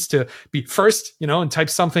else's tweets to be first, and type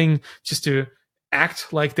something just to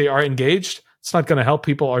act like they are engaged. It's not going to help.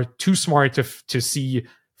 People are too smart to see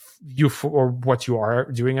you for what you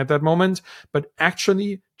are doing at that moment, but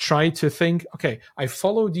actually try to think, okay, I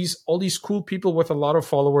follow all these cool people with a lot of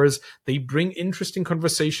followers. They bring interesting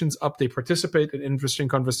conversations up. They participate in interesting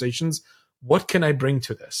conversations. What can I bring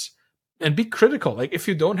to this? And be critical. Like, if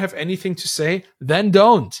you don't have anything to say, then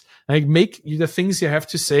don't. Like, make the things you have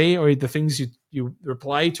to say, or the things you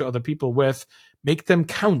reply to other people with, make them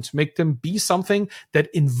count, make them be something that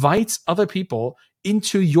invites other people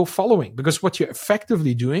into your following. Because what you're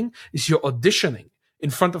effectively doing is you're auditioning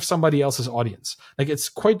in front of somebody else's audience. Like, it's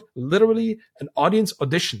quite literally an audience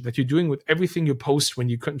audition that you're doing with everything you post when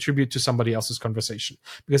you contribute to somebody else's conversation.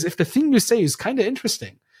 Because if the thing you say is kind of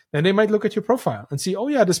interesting, then they might look at your profile and see, oh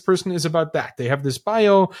yeah, this person is about that. They have this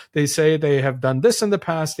bio. They say they have done this in the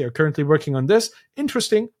past. They are currently working on this.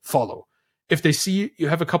 Interesting, follow. If they see you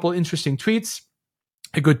have a couple interesting tweets,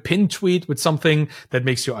 a good pin tweet with something that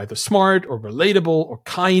makes you either smart or relatable or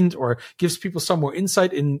kind or gives people some more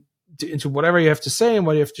insight into whatever you have to say and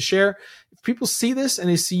what you have to share. If people see this and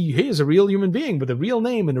they see, hey, is a real human being with a real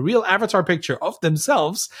name and a real avatar picture of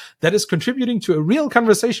themselves that is contributing to a real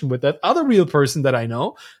conversation with that other real person that I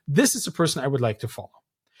know, this is a person I would like to follow.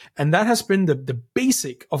 And that has been the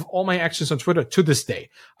basic of all my actions on Twitter to this day.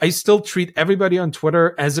 I still treat everybody on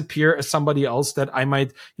Twitter as a peer, as somebody else that I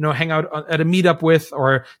might, hang out at a meetup with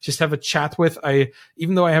or just have a chat with.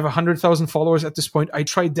 Even though I have 100,000 followers at this point, I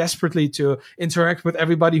try desperately to interact with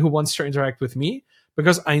everybody who wants to interact with me,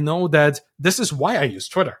 because I know that this is why I use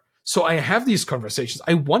Twitter. So I have these conversations.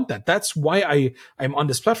 I want that. That's why I'm on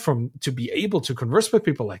this platform, to be able to converse with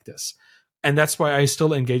people like this. And that's why I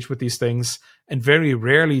still engage with these things and very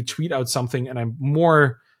rarely tweet out something. And I'm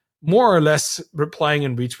more or less replying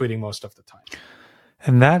and retweeting most of the time.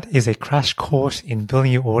 And that is a crash course in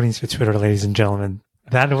building your audience for Twitter, ladies and gentlemen.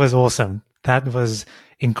 That was awesome. That was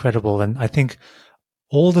incredible. And I think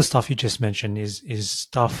all the stuff you just mentioned is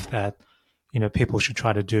stuff that, people should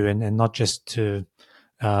try to do, and not just to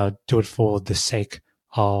do it for the sake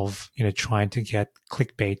of trying to get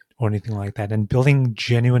clickbait or anything like that, and building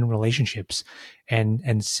genuine relationships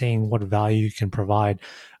and seeing what value you can provide.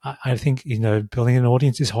 I think building an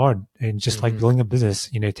audience is hard, and just like building a business,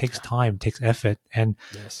 it takes time, takes effort, and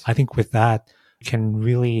Yes. I think with that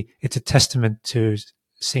it's a testament to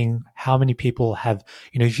seeing how many people have,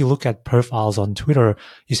 if you look at profiles on Twitter,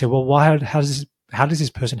 you say, well, how does this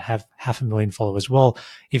person have 500,000 followers? Well,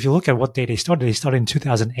 if you look at what day they started in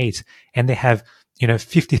 2008, and they have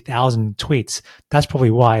 50,000 tweets. That's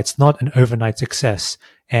probably why it's not an overnight success.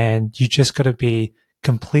 And you just got to be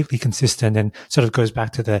completely consistent, and sort of goes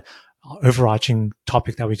back to the overarching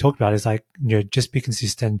topic that we talked about, is like, just be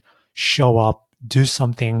consistent, show up, do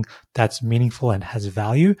something that's meaningful and has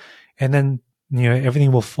value. And then,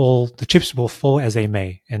 everything will fall, the chips will fall as they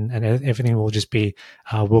may, and everything will just be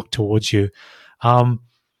worked towards you.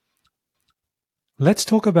 Let's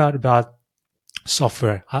talk about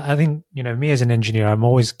software. I think, me as an engineer, I'm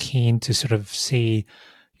always keen to sort of see,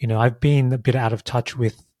 I've been a bit out of touch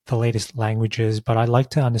with the latest languages, but I'd like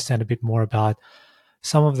to understand a bit more about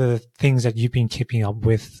some of the things that you've been keeping up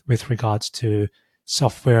with regards to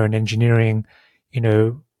software and engineering.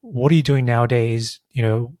 What are you doing nowadays?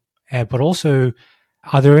 But also,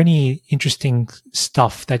 are there any interesting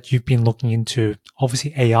stuff that you've been looking into?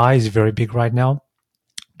 Obviously, AI is very big right now.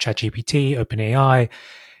 ChatGPT, OpenAI.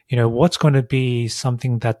 What's going to be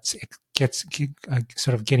something that gets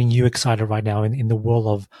sort of getting you excited right now in the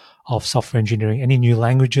world of software engineering? Any new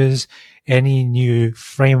languages, any new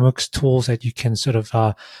frameworks, tools that you can sort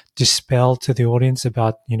of dispel to the audience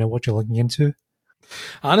about, what you're looking into?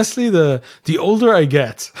 Honestly, the older I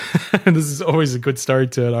get, and this is always a good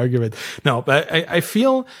start to an argument. No, but I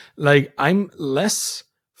feel like I'm less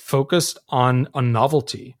focused on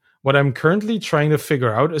novelty. What I'm currently trying to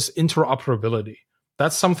figure out is interoperability.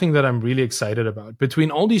 That's something that I'm really excited about between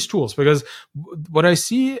all these tools, because what I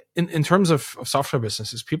see in terms of software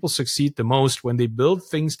businesses, people succeed the most when they build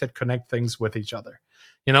things that connect things with each other.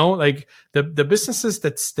 Like the businesses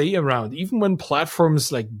that stay around, even when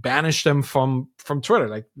platforms like banish them from Twitter,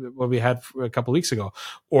 like what we had a couple of weeks ago,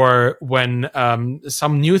 or when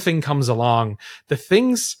some new thing comes along, the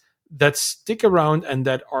things that stick around and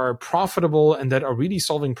that are profitable and that are really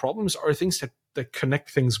solving problems are things that connect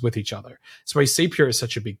things with each other. That's why Zapier is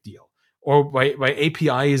such a big deal, or why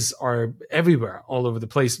APIs are everywhere, all over the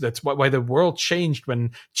place. That's why the world changed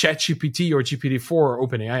when ChatGPT or GPT-4 or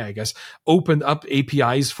OpenAI, I guess, opened up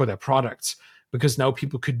APIs for their products, because now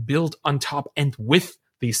people could build on top and with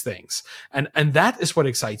these things. And that is what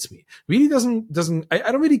excites me. Really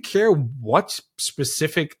I don't really care what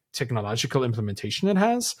specific technological implementation it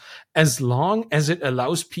has, as long as it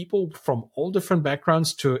allows people from all different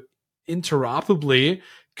backgrounds to interoperably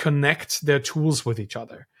connect their tools with each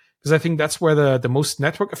other. Because I think that's where the most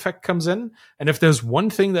network effect comes in. And if there's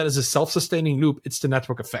one thing that is a self-sustaining loop, it's the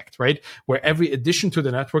network effect, right? Where every addition to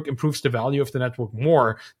the network improves the value of the network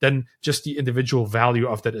more than just the individual value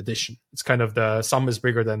of that addition. It's kind of the sum is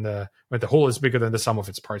bigger than the whole is bigger than the sum of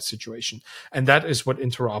its parts situation. And that is what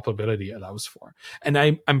interoperability allows for. And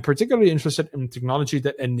I'm particularly interested in technology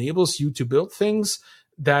that enables you to build things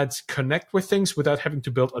that connect with things without having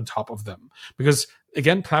to build on top of them. Because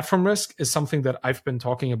again, platform risk is something that I've been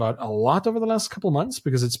talking about a lot over the last couple of months,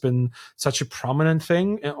 because it's been such a prominent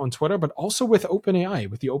thing on Twitter, but also with OpenAI,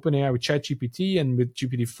 with ChatGPT and with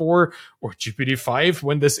GPT-4 or GPT-5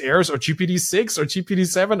 when this airs, or GPT-6 or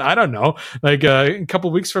GPT-7. I don't know. Like a couple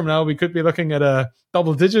of weeks from now, we could be looking at a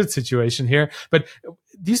double-digit situation here. But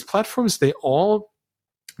these platforms, they're all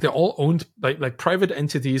owned by like private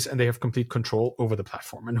entities, and they have complete control over the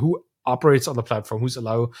platform and who operates on the platform, who's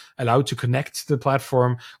allowed to connect to the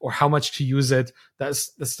platform, or how much to use it. That's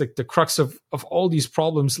the crux of all these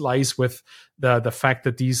problems lies with the fact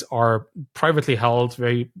that these are privately held,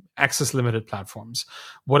 very access limited platforms.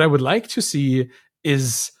 What I would like to see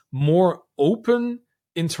is more open,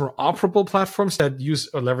 interoperable platforms that use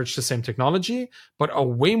or leverage the same technology, but are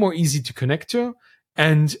way more easy to connect to,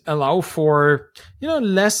 and allow for,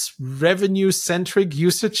 less revenue centric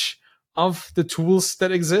usage of the tools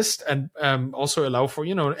that exist, and also allow for,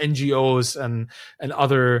 NGOs and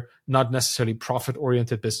other not necessarily profit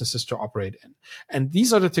oriented businesses to operate in. And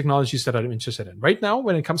these are the technologies that I'm interested in. Right now,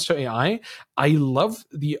 when it comes to AI, I love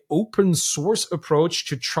the open source approach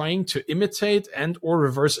to trying to imitate and or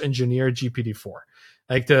reverse engineer GPT-4.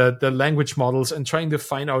 like the language models, and trying to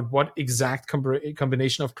find out what exact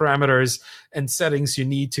combination of parameters and settings you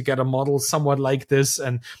need to get a model somewhat like this,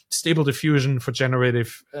 and stable diffusion for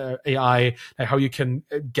generative AI, like how you can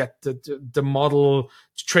get the model,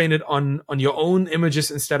 train it on your own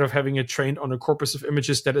images instead of having it trained on a corpus of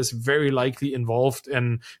images that is very likely involved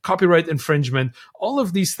in copyright infringement. All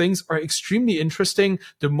of these things are extremely interesting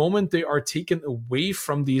the moment they are taken away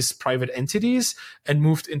from these private entities and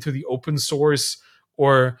moved into the open source,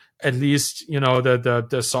 or at least,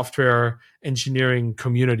 the software engineering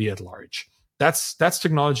community at large. That's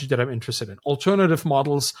technology that I'm interested in. Alternative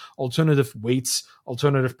models, alternative weights,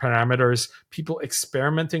 alternative parameters, people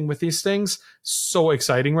experimenting with these things. So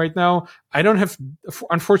exciting right now. I don't have,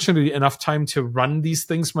 unfortunately, enough time to run these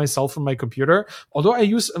things myself on my computer. Although I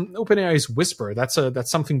use OpenAI's Whisper. That's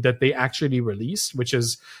something that they actually released, which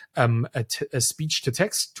is a speech to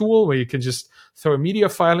text tool where you can just throw a media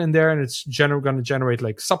file in there, and it's going to generate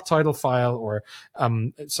like subtitle file or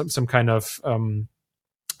some kind of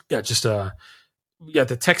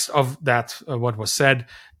the text of that, what was said.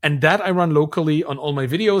 And that I run locally on all my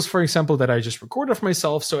videos, for example, that I just record of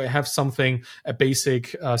myself. So I have something, a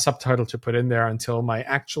basic subtitle to put in there until my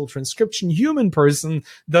actual transcription human person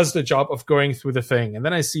does the job of going through the thing. And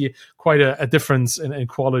then I see quite a difference in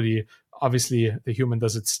quality. Obviously, the human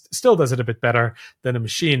still does it a bit better than a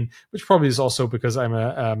machine, which probably is also because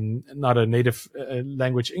I'm not a native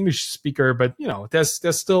language English speaker. But there's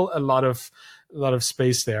still a lot of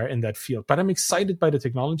space there in that field. But I'm excited by the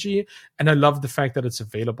technology, and I love the fact that it's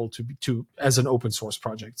available to as an open source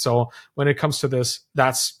project. So when it comes to this,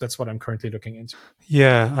 that's what I'm currently looking into.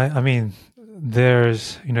 Yeah, I mean,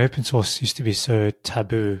 there's open source used to be so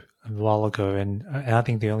taboo a while ago, and I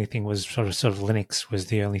think the only thing was sort of Linux was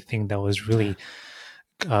the only thing that was really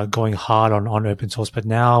going hard on open source. But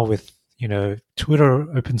now with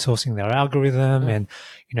Twitter open sourcing their algorithm,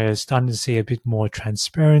 and starting to see a bit more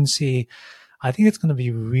transparency, I think it's going to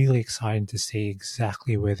be really exciting to see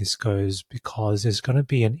exactly where this goes, because there's going to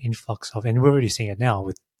be an influx of, and we're already seeing it now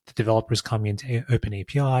with the developers coming into Open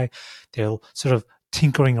API. They're sort of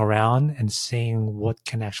tinkering around and seeing what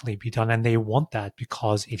can actually be done. And they want that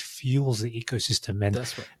because it fuels the ecosystem. And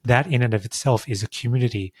That's right. That in and of itself is a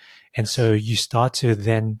community. And so you start to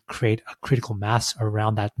then create a critical mass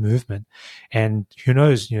around that movement. And who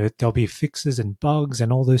knows, there'll be fixes and bugs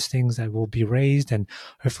and all those things that will be raised and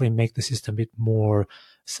hopefully make the system a bit more,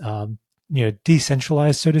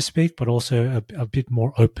 decentralized, so to speak, but also a bit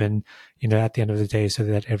more open, at the end of the day, so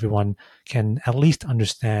that everyone can at least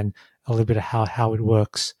understand a little bit of how it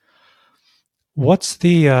works. What's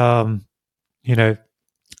the,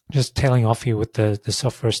 just tailing off here with the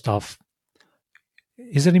software stuff,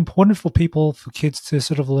 is it important for kids to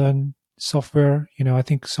sort of learn software? I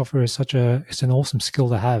think software is it's an awesome skill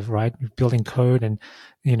to have, right? Building code, and,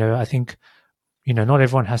 I think, not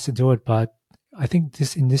everyone has to do it, but I think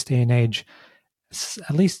in this day and age,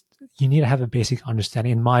 at least you need to have a basic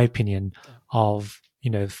understanding, in my opinion, of,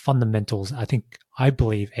 fundamentals. I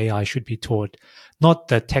believe AI should be taught, not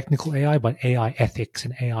the technical AI, but AI ethics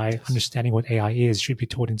and AI understanding what AI is should be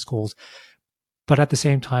taught in schools. But at the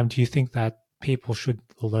same time, do you think that people should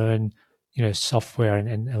learn, software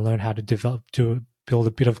and learn how to build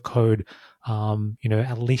a bit of code,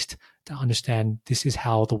 at least to understand this is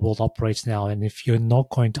how the world operates now? And if you're not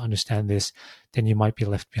going to understand this, then you might be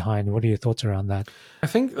left behind. What are your thoughts around that? I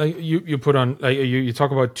think you put on, you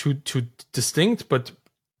talk about two distinct but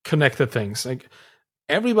connected things. Like,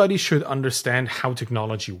 everybody should understand how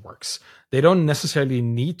technology works. They don't necessarily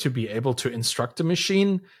need to be able to instruct a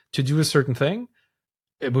machine to do a certain thing.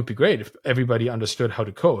 It would be great if everybody understood how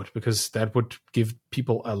to code, because that would give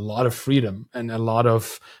people a lot of freedom and a lot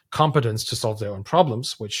of competence to solve their own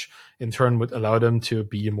problems, which in turn would allow them to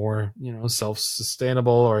be more,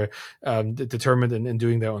 self-sustainable or determined in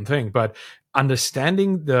doing their own thing. But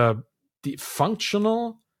understanding the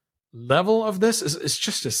functional level of this is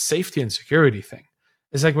just a safety and security thing.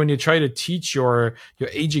 It's like when you try to teach your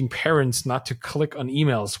aging parents not to click on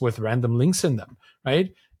emails with random links in them,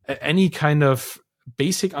 right? Any kind of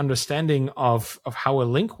basic understanding of how a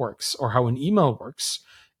link works or how an email works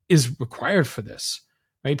is required for this,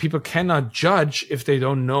 right? People cannot judge if they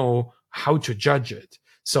don't know how to judge it.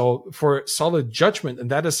 So for solid judgment,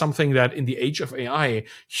 and that is something that in the age of AI,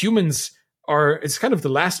 humans it's kind of the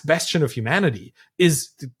last bastion of humanity, is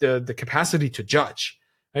the capacity to judge.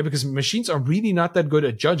 Right? Because machines are really not that good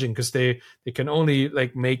at judging, because they can only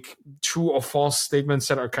make true or false statements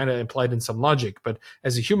that are kind of implied in some logic. But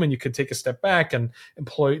as a human, you can take a step back and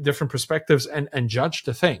employ different perspectives and judge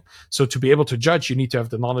the thing. So to be able to judge, you need to have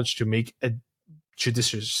the knowledge to make a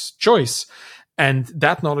judicious choice. And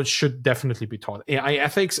that knowledge should definitely be taught. AI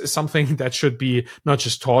ethics is something that should be not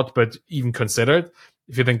just taught, but even considered.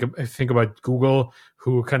 If you think about Google,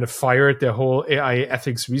 who kind of fired their whole AI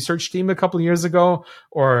ethics research team a couple of years ago,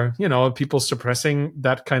 or, people suppressing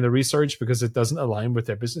that kind of research because it doesn't align with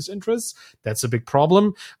their business interests, that's a big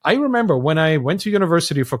problem. I remember when I went to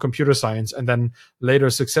university for computer science and then later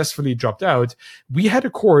successfully dropped out, we had a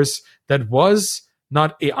course that was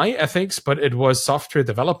not AI ethics, but it was software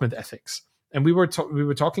development ethics. And we were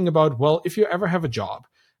talking about, well, if you ever have a job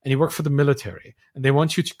and you work for the military and they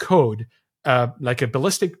want you to code like a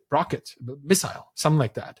ballistic rocket, missile, something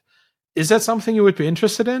like that, is that something you would be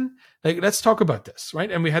interested in? Like, let's talk about this,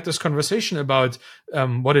 right? And we had this conversation about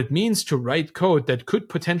what it means to write code that could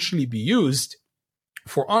potentially be used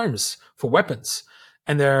for arms, for weapons.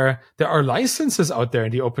 And there are licenses out there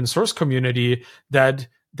in the open source community that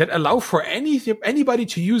allow for anybody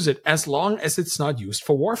to use it as long as it's not used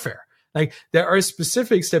for warfare. Like, there are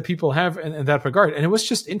specifics that people have in that regard. And it was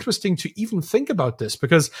just interesting to even think about this,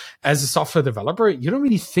 because as a software developer, you don't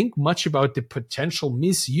really think much about the potential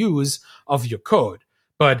misuse of your code.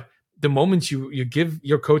 But the moment you give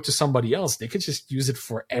your code to somebody else, they could just use it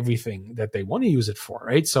for everything that they want to use it for,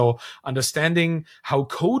 right? So understanding how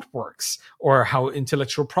code works, or how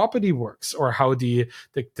intellectual property works, or how the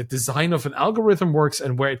design of an algorithm works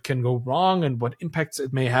and where it can go wrong and what impacts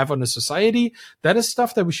it may have on a society, that is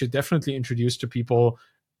stuff that we should definitely introduce to people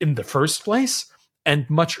in the first place, and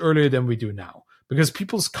much earlier than we do now. Because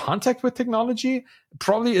people's contact with technology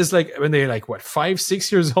probably is like when they're like, 5,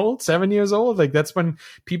 6 years old, 7 years old. Like, that's when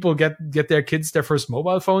people get their kids their first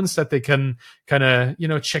mobile phones that they can kind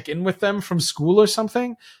of, check in with them from school or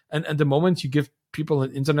something. And the moment you give people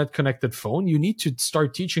an internet connected phone, you need to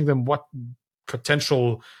start teaching them what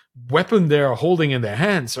potential weapon they're holding in their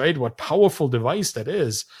hands, right? What powerful device that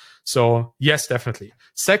is. So yes, definitely.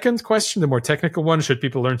 Second question, the more technical one, should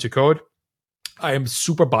people learn to code? I am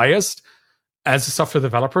super biased as a software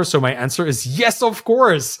developer, so my answer is yes, of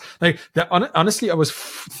course. Like, honestly, I was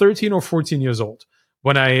 13 or 14 years old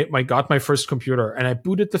when I got my first computer, and I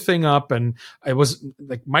booted the thing up, and I was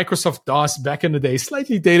like Microsoft DOS back in the day,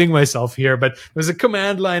 slightly dating myself here, but it was a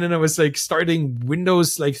command line, and I was like starting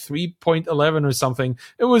Windows like 3.11 or something.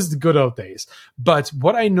 It was the good old days. But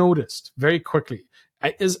what I noticed very quickly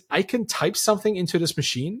is I can type something into this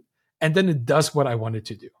machine, and then it does what I want it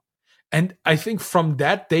to do. And I think from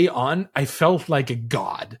that day on, I felt like a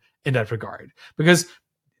god in that regard, because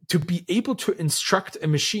to be able to instruct a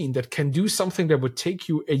machine that can do something that would take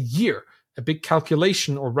you a year, a big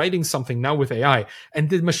calculation, or writing something now with AI, and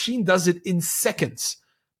the machine does it in seconds.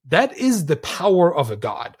 That is the power of a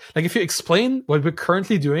god. Like, if you explain what we're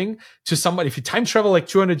currently doing to somebody, if you time travel like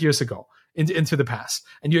 200 years ago, into the past,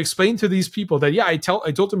 and you explain to these people that, I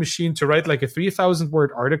told the machine to write like a 3,000 word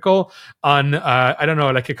article on I don't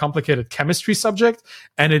know, like a complicated chemistry subject,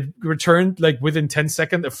 and it returned like within 10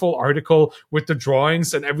 seconds a full article with the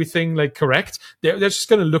drawings and everything like correct, they're just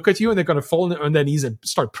going to look at you and they're going to fall on their knees and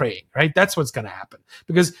start praying, right? That's what's going to happen,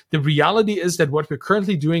 because the reality is that what we're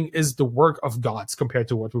currently doing is the work of gods compared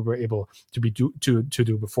to what we were able to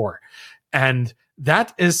do before. And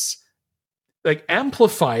that is like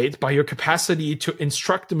amplified by your capacity to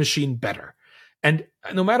instruct the machine better. And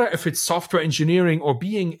no matter if it's software engineering or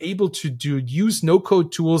being able to use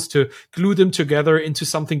no-code tools to glue them together into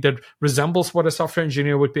something that resembles what a software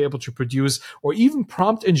engineer would be able to produce, or even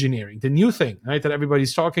prompt engineering, the new thing, right, that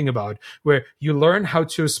everybody's talking about, where you learn how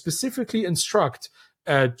to specifically instruct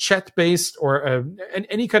chat-based or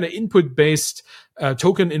any kind of input-based,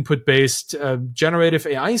 token input-based generative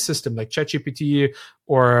AI system like ChatGPT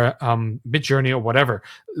or Midjourney or whatever,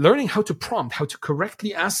 learning how to prompt, how to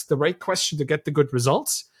correctly ask the right question to get the good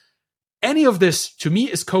results. Any of this, to me,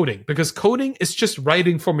 is coding, because coding is just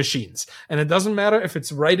writing for machines. And it doesn't matter if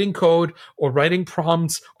it's writing code or writing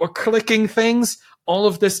prompts or clicking things. All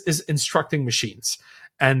of this is instructing machines.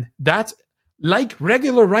 And that, like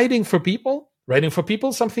regular writing for people,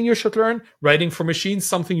 something you should learn. Writing for machines,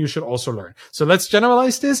 something you should also learn. So let's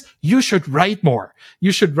generalize this. You should write more.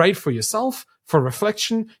 You should write for yourself, for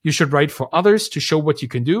reflection. You should write for others to show what you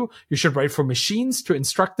can do. You should write for machines to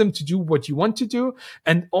instruct them to do what you want to do.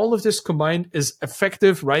 And all of this combined is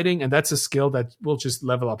effective writing. And that's a skill that will just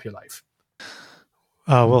level up your life.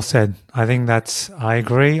 Well said. I think I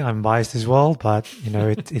agree. I'm biased as well, but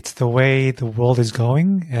it's the way the world is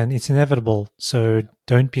going, and it's inevitable. So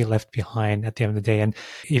don't be left behind at the end of the day. And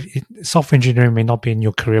software engineering may not be in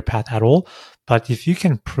your career path at all, but if you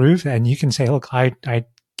can prove and you can say, look, I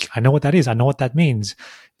know what that is. I know what that means.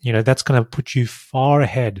 That's going to put you far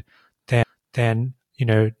ahead than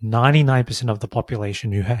 99% of the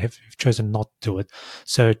population who have chosen not to do it.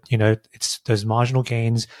 So, it's those marginal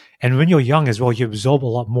gains. And when you're young as well, you absorb a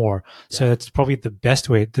lot more. So it's probably the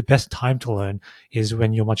best time to learn is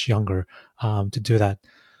when you're much younger, to do that.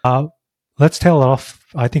 Let's tail it off.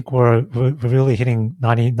 I think we're really hitting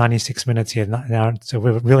 96 minutes here now.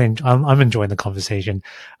 So I'm enjoying the conversation.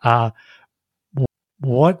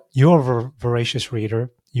 You're a voracious reader.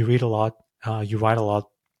 You read a lot. You write a lot.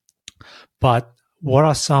 But what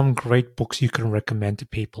are some great books you can recommend to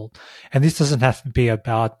people? And this doesn't have to be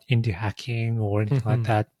about indie hacking or anything like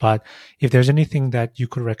that. But if there's anything that you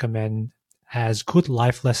could recommend as good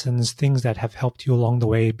life lessons, things that have helped you along the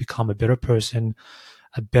way become a better person,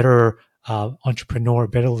 a better entrepreneur, a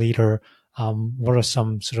better leader, what are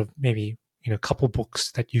some sort of maybe couple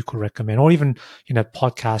books that you could recommend, or even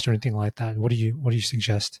podcast or anything like that? What do you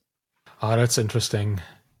suggest? Oh, that's interesting.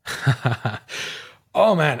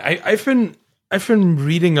 Oh man, I've been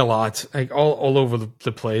reading a lot, like all over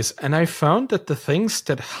the place, and I found that the things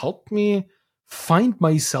that help me find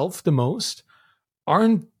myself the most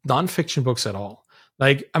aren't nonfiction books at all.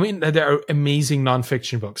 Like, I mean, there are amazing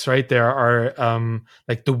nonfiction books, right? There are,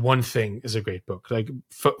 like The One Thing is a great book, like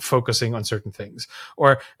focusing on certain things.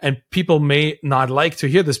 And people may not like to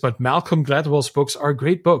hear this, but Malcolm Gladwell's books are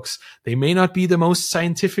great books. They may not be the most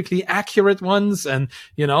scientifically accurate ones,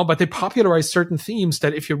 but they popularize certain themes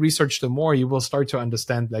that if you research them more, you will start to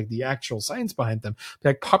understand like the actual science behind them.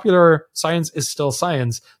 Like popular science is still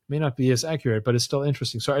science, may not be as accurate, but it's still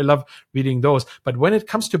interesting. So I love reading those. But when it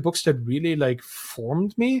comes to books that really like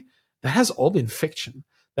formed me, that has all been fiction.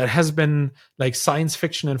 That has been like science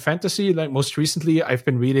fiction and fantasy. Like most recently, I've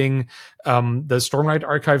been reading the Stormlight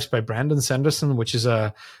Archives by Brandon Sanderson, which is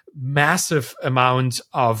a massive amount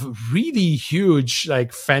of really huge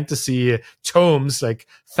like fantasy tomes, like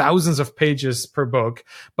thousands of pages per book.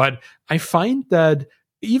 But I find that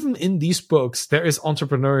even in these books, there is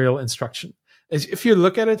entrepreneurial instruction. If you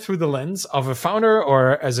look at it through the lens of a founder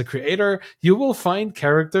or as a creator, you will find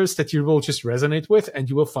characters that you will just resonate with, and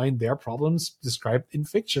you will find their problems described in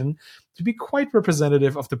fiction to be quite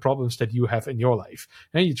representative of the problems that you have in your life.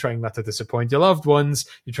 And you're trying not to disappoint your loved ones.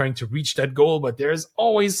 You're trying to reach that goal, but there's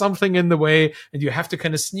always something in the way, and you have to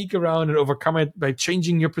kind of sneak around and overcome it by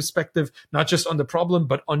changing your perspective, not just on the problem,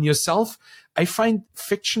 but on yourself. I find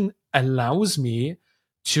fiction allows me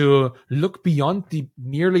to look beyond the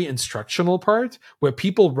merely instructional part where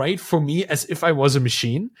people write for me as if I was a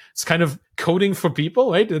machine. It's kind of coding for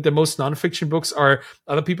people, right? The most nonfiction books are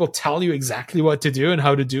other people tell you exactly what to do and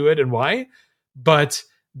how to do it and why, but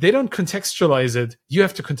they don't contextualize it. You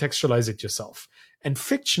have to contextualize it yourself. And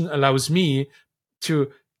fiction allows me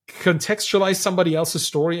to contextualize somebody else's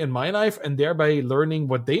story in my life and thereby learning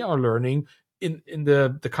what they are learning in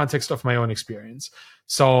the context of my own experience.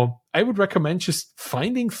 So I would recommend just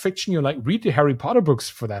finding fiction you like. Read the Harry Potter books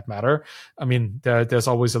for that matter. I mean, there's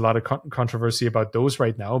always a lot of controversy about those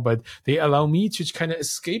right now, but they allow me to kind of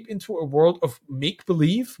escape into a world of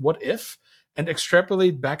make-believe, what if, and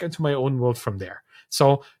extrapolate back into my own world from there.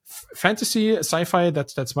 So fantasy, sci-fi,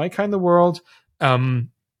 that's my kind of world.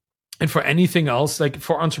 And for anything else, like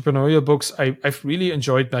for entrepreneurial books, I've really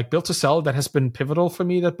enjoyed like Built to Sell. That has been pivotal for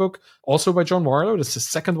me, that book. Also by John Warlow. That's the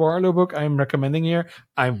second Warlow book I'm recommending here.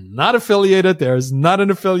 I'm not affiliated. There's not an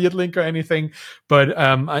affiliate link or anything. But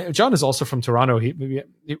John is also from Toronto.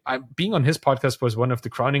 Being on his podcast was one of the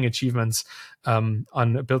crowning achievements on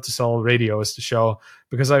Built to Sell Radio, is the show,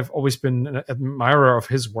 because I've always been an admirer of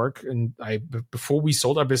his work. And before we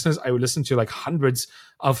sold our business, I would listen to like hundreds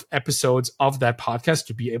of episodes of that podcast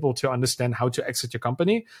to be able to understand how to exit your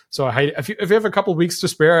company. So if you have a couple of weeks to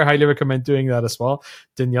spare, I highly recommend doing that as well.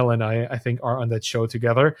 Danielle and I think, are on that show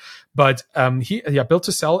together. But Built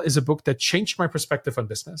to Sell is a book that changed my perspective on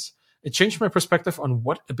business. It changed my perspective on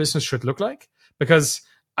what a business should look like, because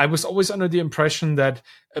I was always under the impression that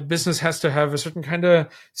a business has to have a certain kind of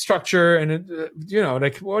structure, and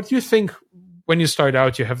like what you think when you start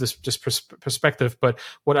out, you have this perspective. But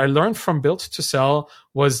what I learned from Built to Sell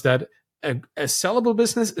was that a sellable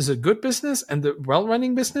business is a good business, and the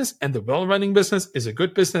well-running business, and the well-running business is a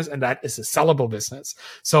good business, and that is a sellable business.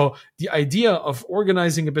 So the idea of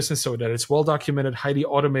organizing a business so that it's well-documented, highly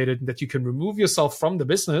automated, and that you can remove yourself from the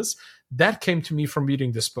business, that came to me from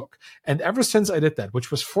reading this book. And ever since I did that,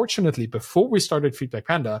 which was fortunately before we started Feedback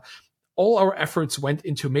Panda, all our efforts went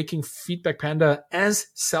into making Feedback Panda as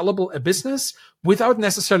sellable a business without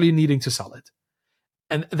necessarily needing to sell it.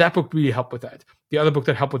 And that book really helped with that. The other book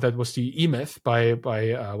that helped with that was the E-Myth by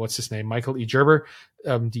what's his name, Michael E. Gerber,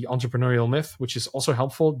 the entrepreneurial myth, which is also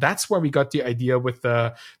helpful. That's where we got the idea with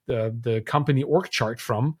the company org chart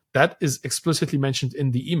from. That is explicitly mentioned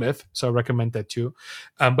in the E-Myth, so I recommend that too.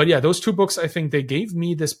 But yeah, those two books, I think they gave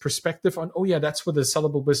me this perspective on, oh yeah, that's what a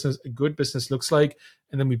sellable business, a good business looks like.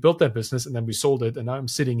 And then we built that business and then we sold it. And now I'm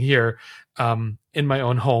sitting here in my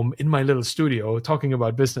own home, in my little studio, talking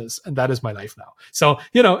about business. And that is my life now. So,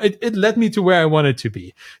 it led me to where I wanted to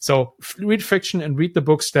be. So read fiction and read the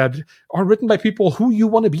books that are written by people who you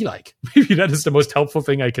want to be like. Maybe that is the most helpful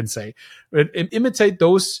thing I can say. Imitate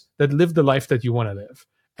those that live the life that you want to live,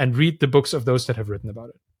 and read the books of those that have written about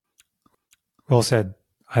it. Well said.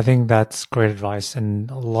 I think that's great advice, and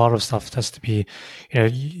a lot of stuff has to be,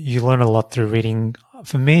 you learn a lot through reading.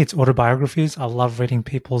 For me, it's autobiographies. I love reading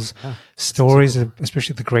people's stories,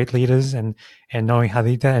 especially the great leaders, and knowing how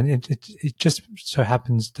they did that. And it just so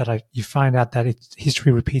happens that you find out that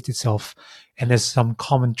history repeats itself, and there's some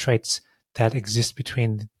common traits that exist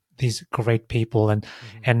between these great people, and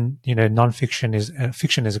nonfiction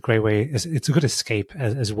fiction is a great way. It's a good escape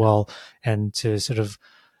as well, and to sort of,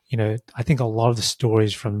 I think a lot of the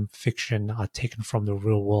stories from fiction are taken from the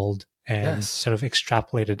real world and sort of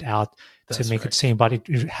extrapolated out to make it seem, but it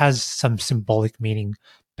has some symbolic meaning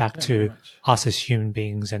back to us as human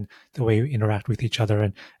beings and the way we interact with each other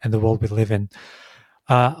and the world we live in.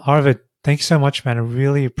 Arvid, thank you so much, man. I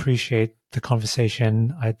really appreciate the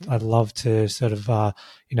conversation. I'd love to sort of,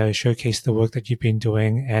 showcase the work that you've been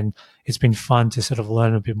doing. And it's been fun to sort of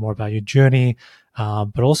learn a bit more about your journey,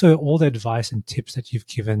 but also all the advice and tips that you've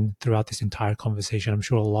given throughout this entire conversation. I'm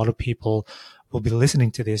sure a lot of people will be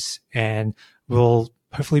listening to this and will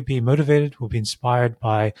hopefully be motivated, will be inspired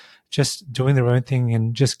by just doing their own thing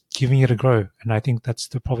and just giving it a go. And I think that's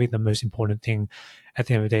probably the most important thing at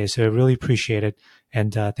the end of the day. So I really appreciate it.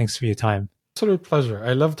 And thanks for your time. Absolute pleasure.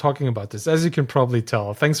 I love talking about this, as you can probably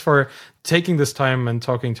tell. Thanks for taking this time and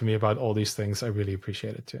talking to me about all these things. I really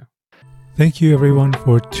appreciate it too. Thank you everyone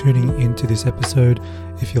for tuning into this episode.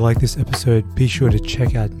 If you like this episode, be sure to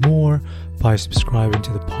check out more by subscribing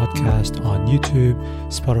to the podcast on YouTube,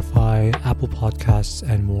 Spotify, Apple Podcasts,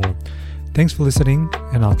 and more. Thanks for listening,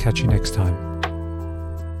 and I'll catch you next time.